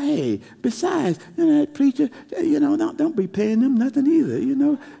 Hey, besides, that preacher, don't be paying them nothing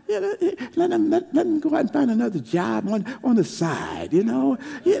either. Let them go out and find another job on the side. You don't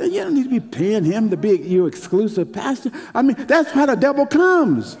need to be paying him to be your exclusive pastor. I mean, that's how the devil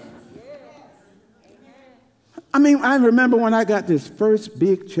comes. I remember when I got this first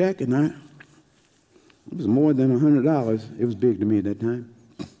big check, and it was more than $100. It was big to me at that time.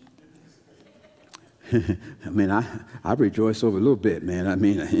 I rejoice over a little bit, man.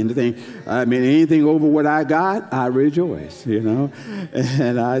 Anything over what I got, I rejoice,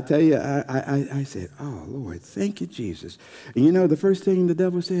 And I tell you, I said, oh, Lord, thank you, Jesus. And the first thing the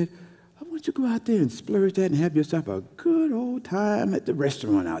devil said, I want you to go out there and splurge that and have yourself a good old time at the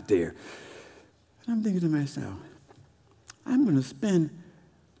restaurant out there. And I'm thinking to myself, I'm going to spend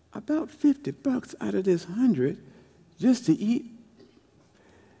about $50 out of this 100 just to eat.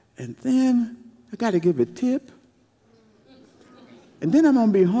 And then I got to give a tip. And then I'm going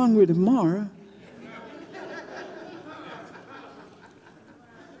to be hungry tomorrow.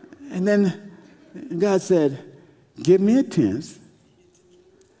 And then God said, give me a tenth,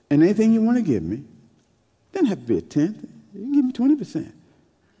 and anything you want to give me, doesn't have to be a tenth. You can give me 20%.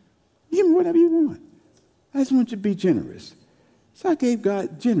 Give me whatever you want. I just want you to be generous. So I gave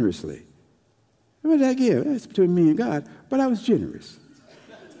God generously. What did I give? That's between me and God, but I was generous.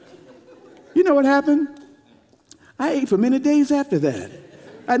 You know what happened? I ate for many days after that.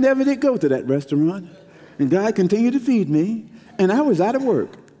 I never did go to that restaurant. And God continued to feed me, and I was out of work.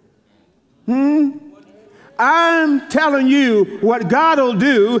 I'm telling you what God will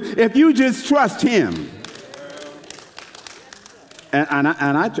do if you just trust him. And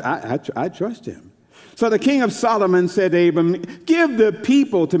I trust him. So the king of Solomon said to Abram, give the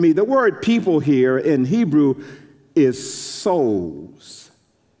people to me. The word people here in Hebrew is souls.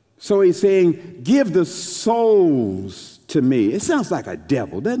 So he's saying, give the souls to me. It sounds like a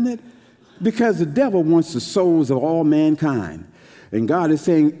devil, doesn't it? Because the devil wants the souls of all mankind. And God is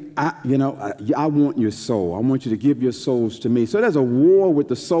saying, I want your soul. I want you to give your souls to me. So there's a war with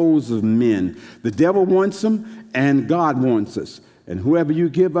the souls of men. The devil wants them, and God wants us. And whoever you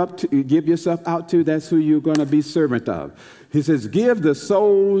give yourself out to, that's who you're going to be servant of. He says, give the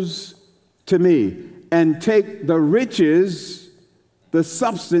souls to me, and take the riches, the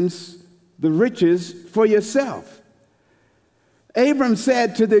substance, the riches for yourself. Abram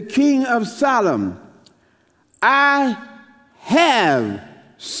said to the king of Sodom, I have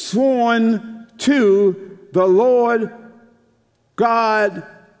sworn to the Lord God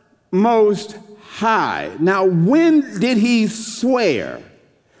Most High. Now, when did he swear?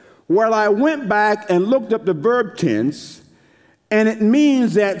 Well, I went back and looked up the verb tense, and it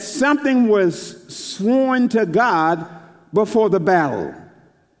means that something was sworn to God before the battle.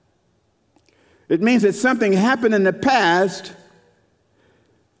 It means that something happened in the past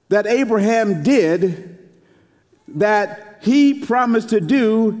that Abraham did that he promised to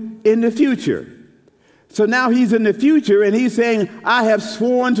do in the future. So now he's in the future, and he's saying, I have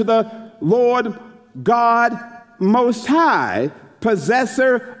sworn to the Lord God Most High,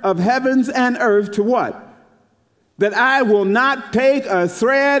 possessor of heavens and earth, to what? That I will not take a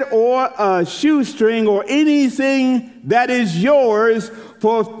thread or a shoestring or anything that is yours,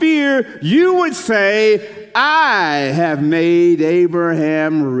 for fear you would say, I have made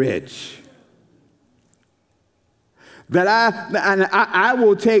Abraham rich. That I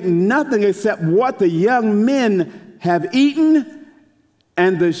will take nothing except what the young men have eaten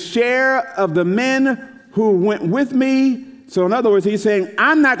and the share of the men who went with me. So in other words, he's saying,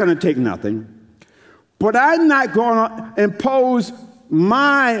 I'm not going to take nothing, but I'm not going to impose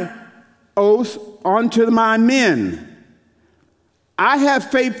my oath onto my men. I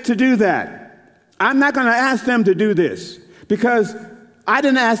have faith to do that. I'm not going to ask them to do this because I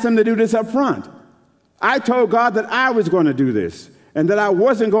didn't ask them to do this up front. I told God that I was going to do this and that I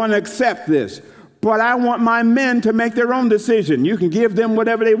wasn't going to accept this. But I want my men to make their own decision. You can give them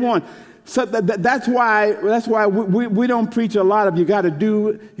whatever they want. So that's why we don't preach a lot of you got to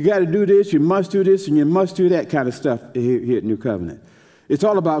do this, you must do this, and you must do that kind of stuff here at New Covenant. It's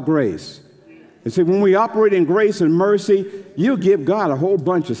all about grace. And see, when we operate in grace and mercy, you'll give God a whole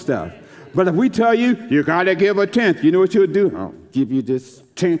bunch of stuff. But if we tell you, you got to give a tenth, you know what you'll do? I'll give you this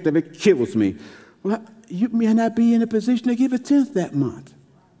tenth if it kills me. Well, you may not be in a position to give a tenth that month.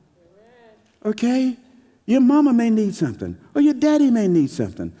 Okay? Your mama may need something, or your daddy may need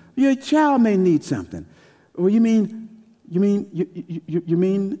something, or your child may need something. Or you mean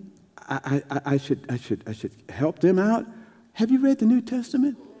I should help them out? Have you read the New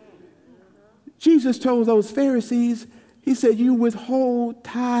Testament? Jesus told those Pharisees, he said, you withhold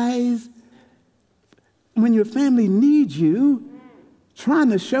tithes when your family needs you, trying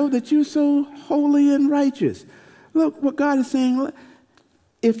to show that you're so holy and righteous. Look, what God is saying,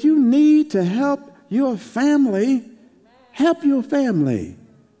 if you need to help your family, help your family.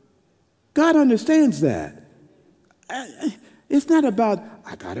 God understands that. It's not about,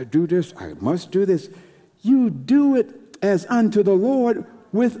 I got to do this, I must do this. You do it as unto the Lord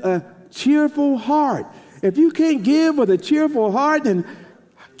with a cheerful heart. If you can't give with a cheerful heart, then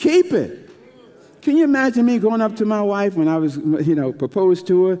keep it. Can you imagine me going up to my wife when I was, proposed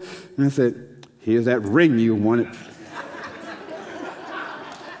to her, and I said, here's that ring you wanted.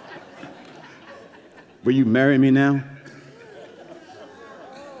 Will you marry me now?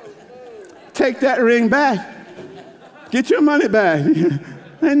 Take that ring back. Get your money back. Ain't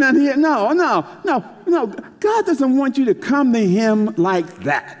nothing here. No. God doesn't want you to come to him like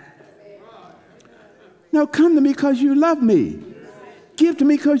that. No, come to me because you love me. Give to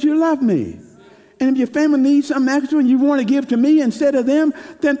me because you love me. And if your family needs something extra and you want to give to me instead of them,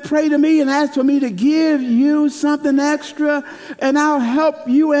 then pray to me and ask for me to give you something extra, and I'll help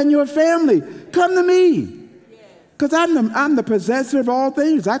you and your family. Come to me. Because I'm the possessor of all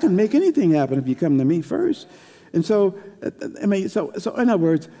things. I can make anything happen if you come to me first. And so, so in other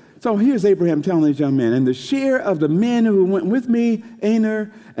words, so here's Abraham telling this young man, and the share of the men who went with me,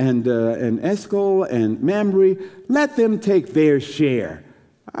 Aner and Eshcol and Mamre, let them take their share.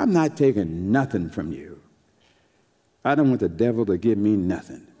 I'm not taking nothing from you. I don't want the devil to give me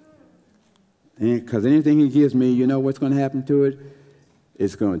nothing. Because anything he gives me, you know what's going to happen to it?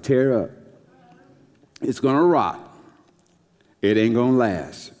 It's going to tear up. It's going to rot. It ain't going to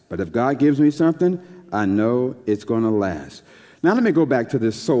last. But if God gives me something, I know it's going to last. Now let me go back to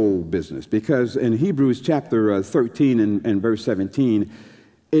this soul business, because in Hebrews chapter 13 and verse 17,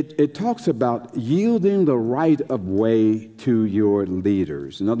 it talks about yielding the right of way to your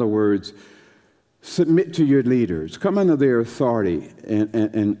leaders. In other words, submit to your leaders. Come under their authority and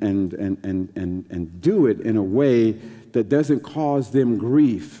do it in a way that doesn't cause them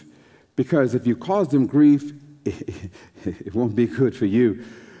grief. Because if you cause them grief, it won't be good for you.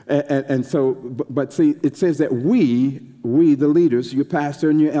 And so, but see, it says that we, the leaders, your pastor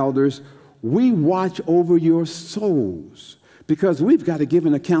and your elders, we watch over your souls, because we've got to give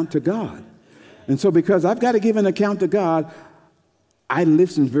an account to God. And so because I've got to give an account to God, I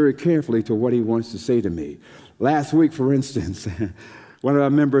listen very carefully to what he wants to say to me. Last week, for instance, one of our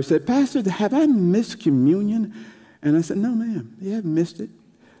members said, Pastor, have I missed communion? And I said, no, ma'am, you haven't missed it.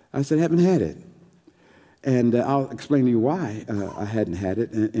 I said, I haven't had it. And I'll explain to you why I hadn't had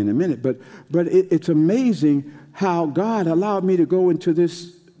it in a minute. But it's amazing how God allowed me to go into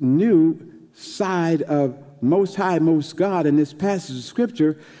this new side of Most High, Most God in this passage of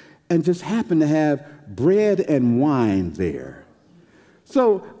Scripture, and just happen to have bread and wine there.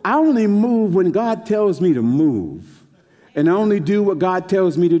 So I only move when God tells me to move, and I only do what God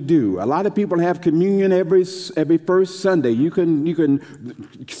tells me to do. A lot of people have communion every first Sunday. You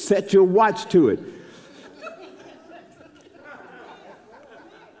can set your watch to it.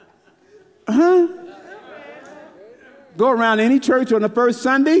 Go around any church on the first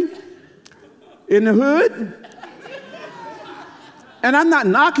Sunday in the hood. And I'm not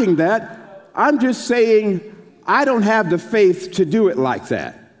knocking that. I'm just saying I don't have the faith to do it like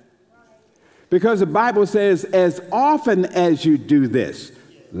that. Because the Bible says, as often as you do this,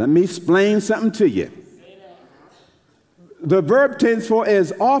 let me explain something to you. The verb tense for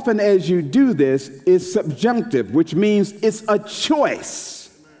as often as you do this is subjunctive, which means it's a choice.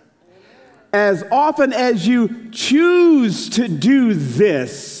 As often as you choose to do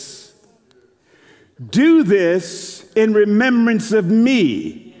this in remembrance of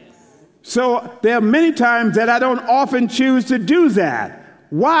me. So there are many times that I don't often choose to do that.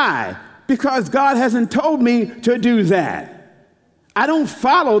 Why? Because God hasn't told me to do that. I don't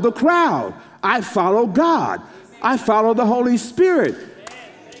follow the crowd. I follow God. I follow the Holy Spirit.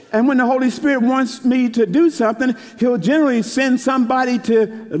 And when the Holy Spirit wants me to do something, he'll generally send somebody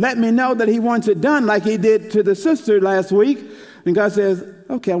to let me know that he wants it done, like he did to the sister last week. And God says,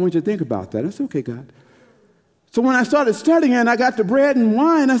 okay, I want you to think about that. I said, okay, God. So when I started studying and I got the bread and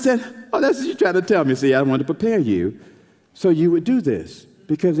wine, I said, oh, that's what you're trying to tell me. See, I want to prepare you so you would do this,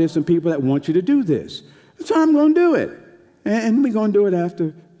 because there's some people that want you to do this. So I'm going to do it. And we're going to do it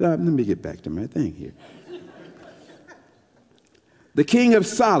after. Let me get back to my thing here. The king of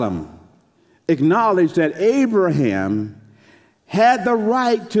Sodom acknowledged that Abraham had the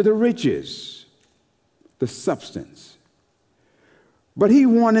right to the riches, the substance. But he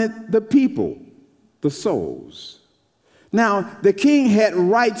wanted the people, the souls. Now, the king had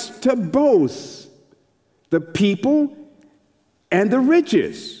rights to both the people and the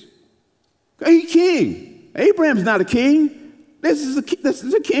riches. He's king. Abraham's not a king. This is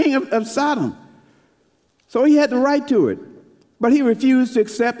a king of Sodom. So he had the right to it. But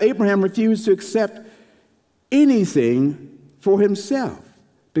Abraham refused to accept anything for himself,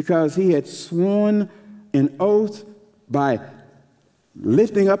 because he had sworn an oath by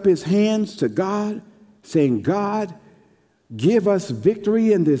lifting up his hands to God, saying, God, give us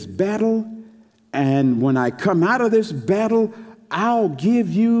victory in this battle, and when I come out of this battle, I'll give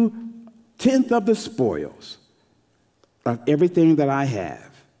you 10th of the spoils of everything that I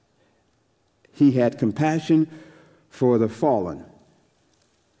have. He had compassion for the fallen,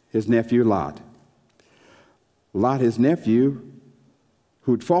 his nephew Lot. Lot, his nephew,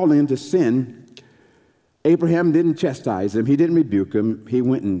 who'd fallen into sin, Abraham didn't chastise him. He didn't rebuke him. He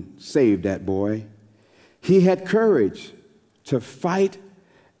went and saved that boy. He had courage to fight,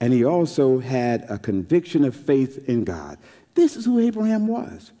 and he also had a conviction of faith in God. This is who Abraham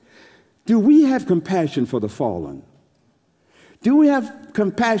was. Do we have compassion for the fallen? Do we have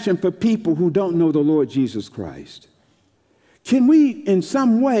compassion for people who don't know the Lord Jesus Christ? Can we, in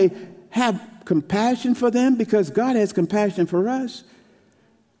some way, have compassion for them? Because God has compassion for us.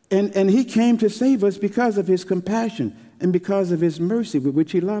 And he came to save us because of his compassion and because of his mercy with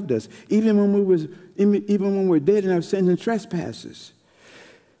which he loved us, even when we were dead in our sins and trespasses.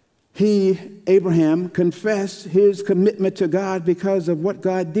 Abraham, confessed his commitment to God because of what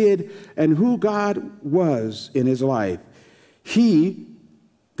God did and who God was in his life.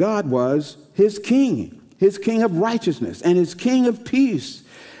 God was his king of righteousness and his king of peace,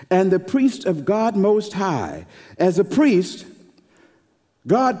 and the priest of God Most High. As a priest,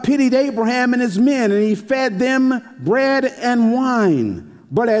 God pitied Abraham and his men, and he fed them bread and wine.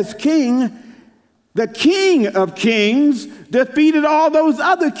 But as king, the King of Kings defeated all those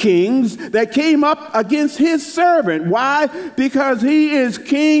other kings that came up against his servant. Why? Because he is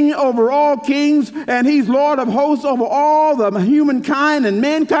king over all kings, and he's Lord of hosts over all the humankind and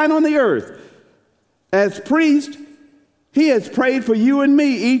mankind on the earth. As priest, he has prayed for you and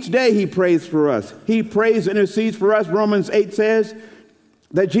me. Each day he prays for us. He prays and intercedes for us. Romans 8 says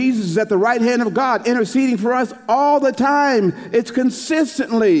that Jesus is at the right hand of God, interceding for us all the time. It's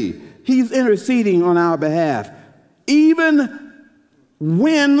consistently. He's interceding on our behalf. Even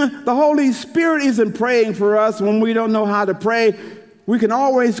when the Holy Spirit isn't praying for us, when we don't know how to pray, we can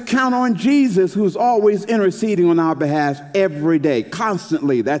always count on Jesus, who's always interceding on our behalf every day,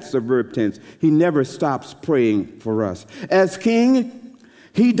 constantly. That's the verb tense. He never stops praying for us. As king,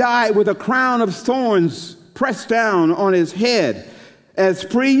 he died with a crown of thorns pressed down on his head. As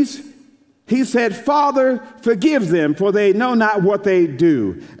priest, he said, Father, forgive them, for they know not what they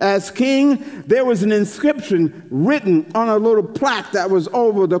do. As king, there was an inscription written on a little plaque that was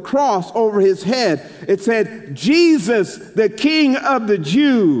over the cross over his head. It said, Jesus, the King of the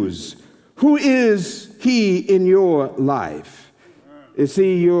Jews. Who is he in your life? Is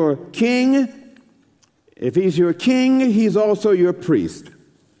he your king? If he's your king, he's also your priest.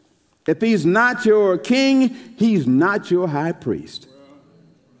 If he's not your king, he's not your high priest.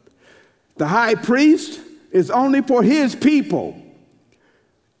 The high priest is only for his people.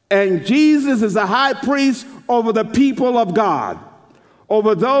 And Jesus is the high priest over the people of God,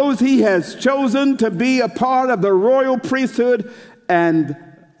 over those he has chosen to be a part of the royal priesthood and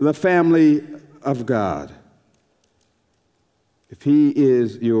the family of God. If he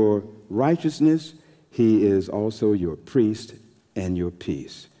is your righteousness, he is also your priest and your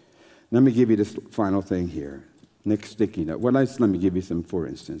peace. Let me give you this final thing here. Next sticky note. Well, let me give you some, for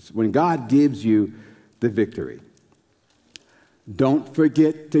instance. When God gives you the victory, don't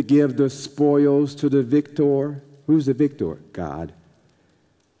forget to give the spoils to the victor. Who's the victor? God.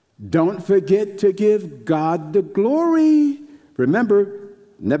 Don't forget to give God the glory. Remember,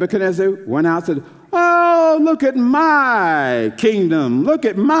 Nebuchadnezzar went out and said, oh, look at my kingdom. Look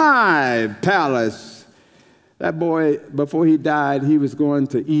at my palace. That boy, before he died, he was going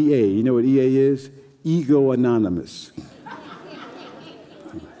to EA. You know what EA is? Ego Anonymous.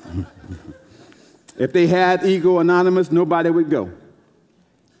 If they had Ego Anonymous, nobody would go.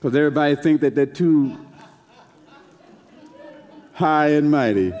 Because everybody think that they're too high and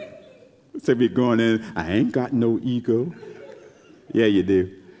mighty. So be going in, I ain't got no ego. Yeah, you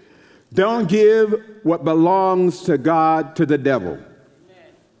do. Don't give what belongs to God to the devil.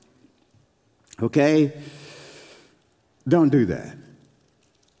 Okay? Don't do that.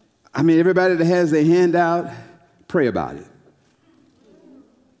 I mean, everybody that has their hand out, pray about it.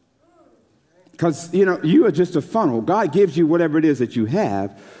 Because, you are just a funnel. God gives you whatever it is that you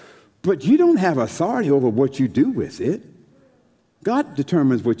have, but you don't have authority over what you do with it. God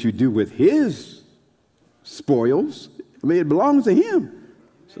determines what you do with his spoils. I mean, it belongs to him.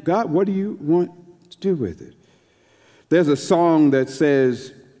 So, God, what do you want to do with it? There's a song that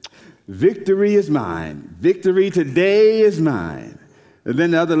says, victory is mine. Victory today is mine. And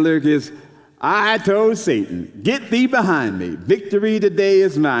then the other lyric is, I told Satan, get thee behind me. Victory today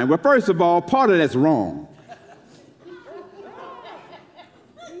is mine. Well, first of all, part of that's wrong.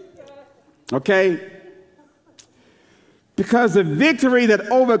 Okay? Because the victory that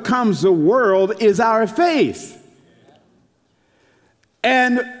overcomes the world is our faith.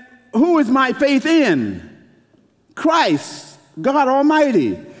 And who is my faith in? Christ, God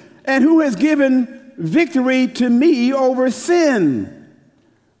Almighty. And who has given victory to me over sin?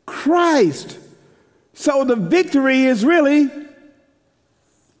 Christ. So the victory is really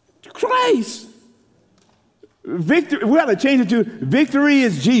Christ. Victory, we ought to change it to victory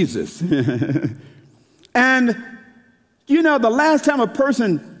is Jesus. And the last time a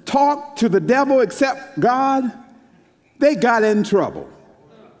person talked to the devil except God, they got in trouble.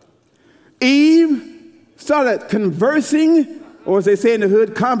 Eve started conversing, or as they say in the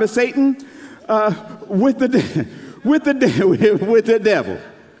hood, conversating with the devil.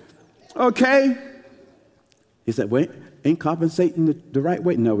 Okay? He said, wait, ain't conversating the right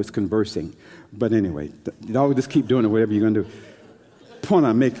way? No, it's conversing. But anyway, you always just keep doing it, whatever you're going to do. The point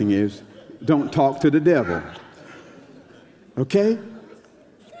I'm making is, don't talk to the devil. Okay?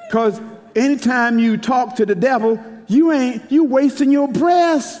 Because anytime you talk to the devil, you wasting your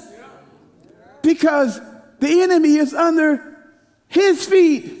breath. Because the enemy is under his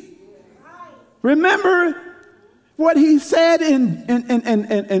feet. Remember what he said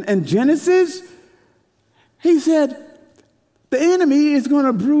in Genesis? He said, the enemy is going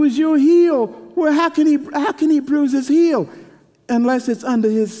to bruise your heel. Well, how can he bruise his heel unless it's under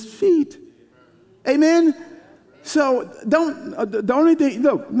his feet? Amen? So the only thing,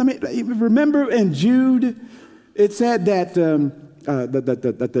 look, remember in Jude, it said that the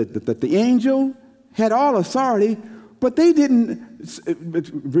angel had all authority, but they didn't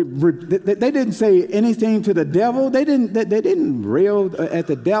say anything to the devil. They didn't rail at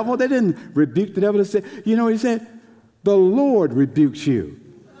the devil. They didn't rebuke the devil. They said, you know what he said? The Lord rebukes you.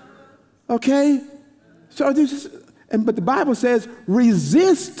 Okay? So but the Bible says,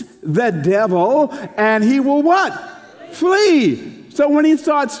 resist the devil and he will what? Flee. So when he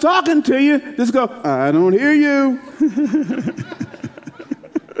starts talking to you, just go, I don't hear you.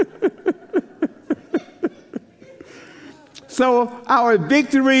 So our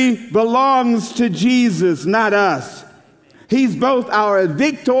victory belongs to Jesus, not us. He's both our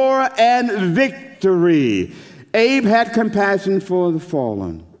victor and victory. Abe had compassion for the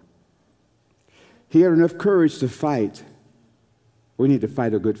fallen. He had enough courage to fight. We need to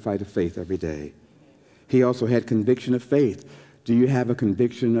fight a good fight of faith every day. He also had conviction of faith. Do you have a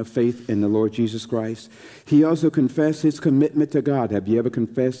conviction of faith in the Lord Jesus Christ? He also confessed his commitment to God. Have you ever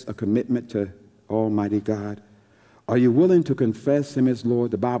confessed a commitment to Almighty God? Are you willing to confess him as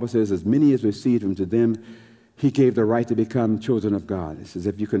Lord? The Bible says, as many as received him, to them he gave the right to become children of God. It says,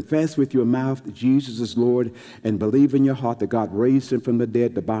 if you confess with your mouth that Jesus is Lord and believe in your heart that God raised him from the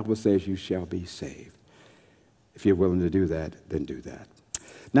dead, the Bible says you shall be saved. If you're willing to do that, then do that.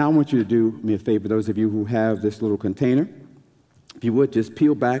 Now I want you to do me a favor, those of you who have this little container. If you would, just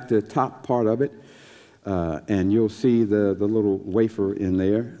peel back the top part of it, and you'll see the little wafer in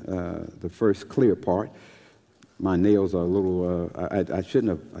there, the first clear part. My nails are a little, I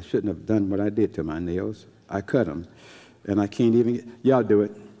shouldn't have done what I did to my nails. I cut them, and I can't even, y'all do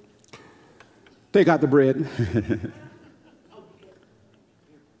it. Take out the bread.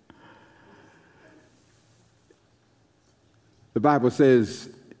 The Bible says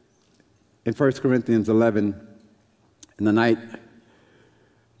in 1 Corinthians 11, in the night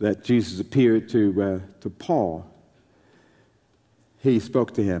that Jesus appeared to Paul, he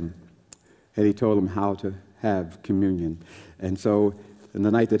spoke to him, and he told him how to have communion. And so in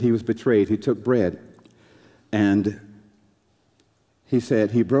the night that he was betrayed, he took bread, and he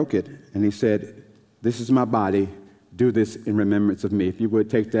said, he broke it, and he said, this is my body, do this in remembrance of me. If you would,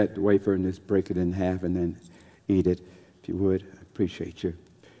 take that wafer and just break it in half and then eat it. If you would, I appreciate you.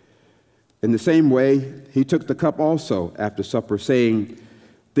 In the same way, he took the cup also after supper, saying,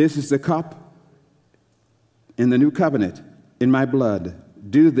 this is the cup in the new covenant in my blood.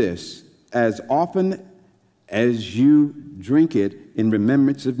 Do this as often as you drink it in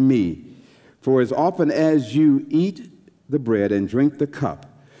remembrance of me. For as often as you eat the bread and drink the cup,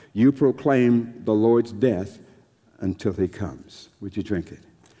 you proclaim the Lord's death until he comes. Would you drink it?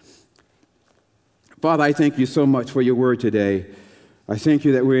 Father, I thank you so much for your word today. I thank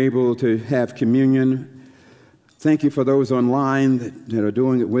you that we're able to have communion. Thank you for those online that are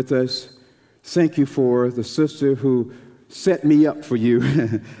doing it with us. Thank you for the sister who set me up for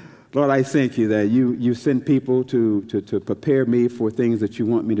you. Lord, I thank you that you send people to prepare me for things that you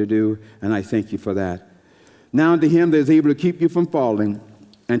want me to do, and I thank you for that. Now unto him that is able to keep you from falling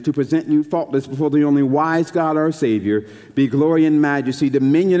and to present you faultless before the only wise God, our Savior, be glory and majesty,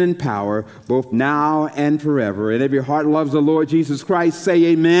 dominion and power, both now and forever. And every heart loves the Lord Jesus Christ, say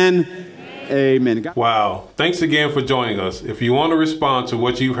amen. Amen. Amen. Wow. Thanks again for joining us. If you want to respond to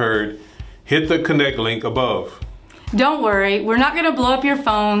what you've heard, hit the connect link above. Don't worry, we're not going to blow up your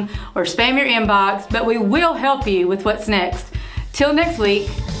phone or spam your inbox, but we will help you with what's next. Till next week,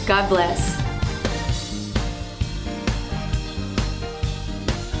 God bless.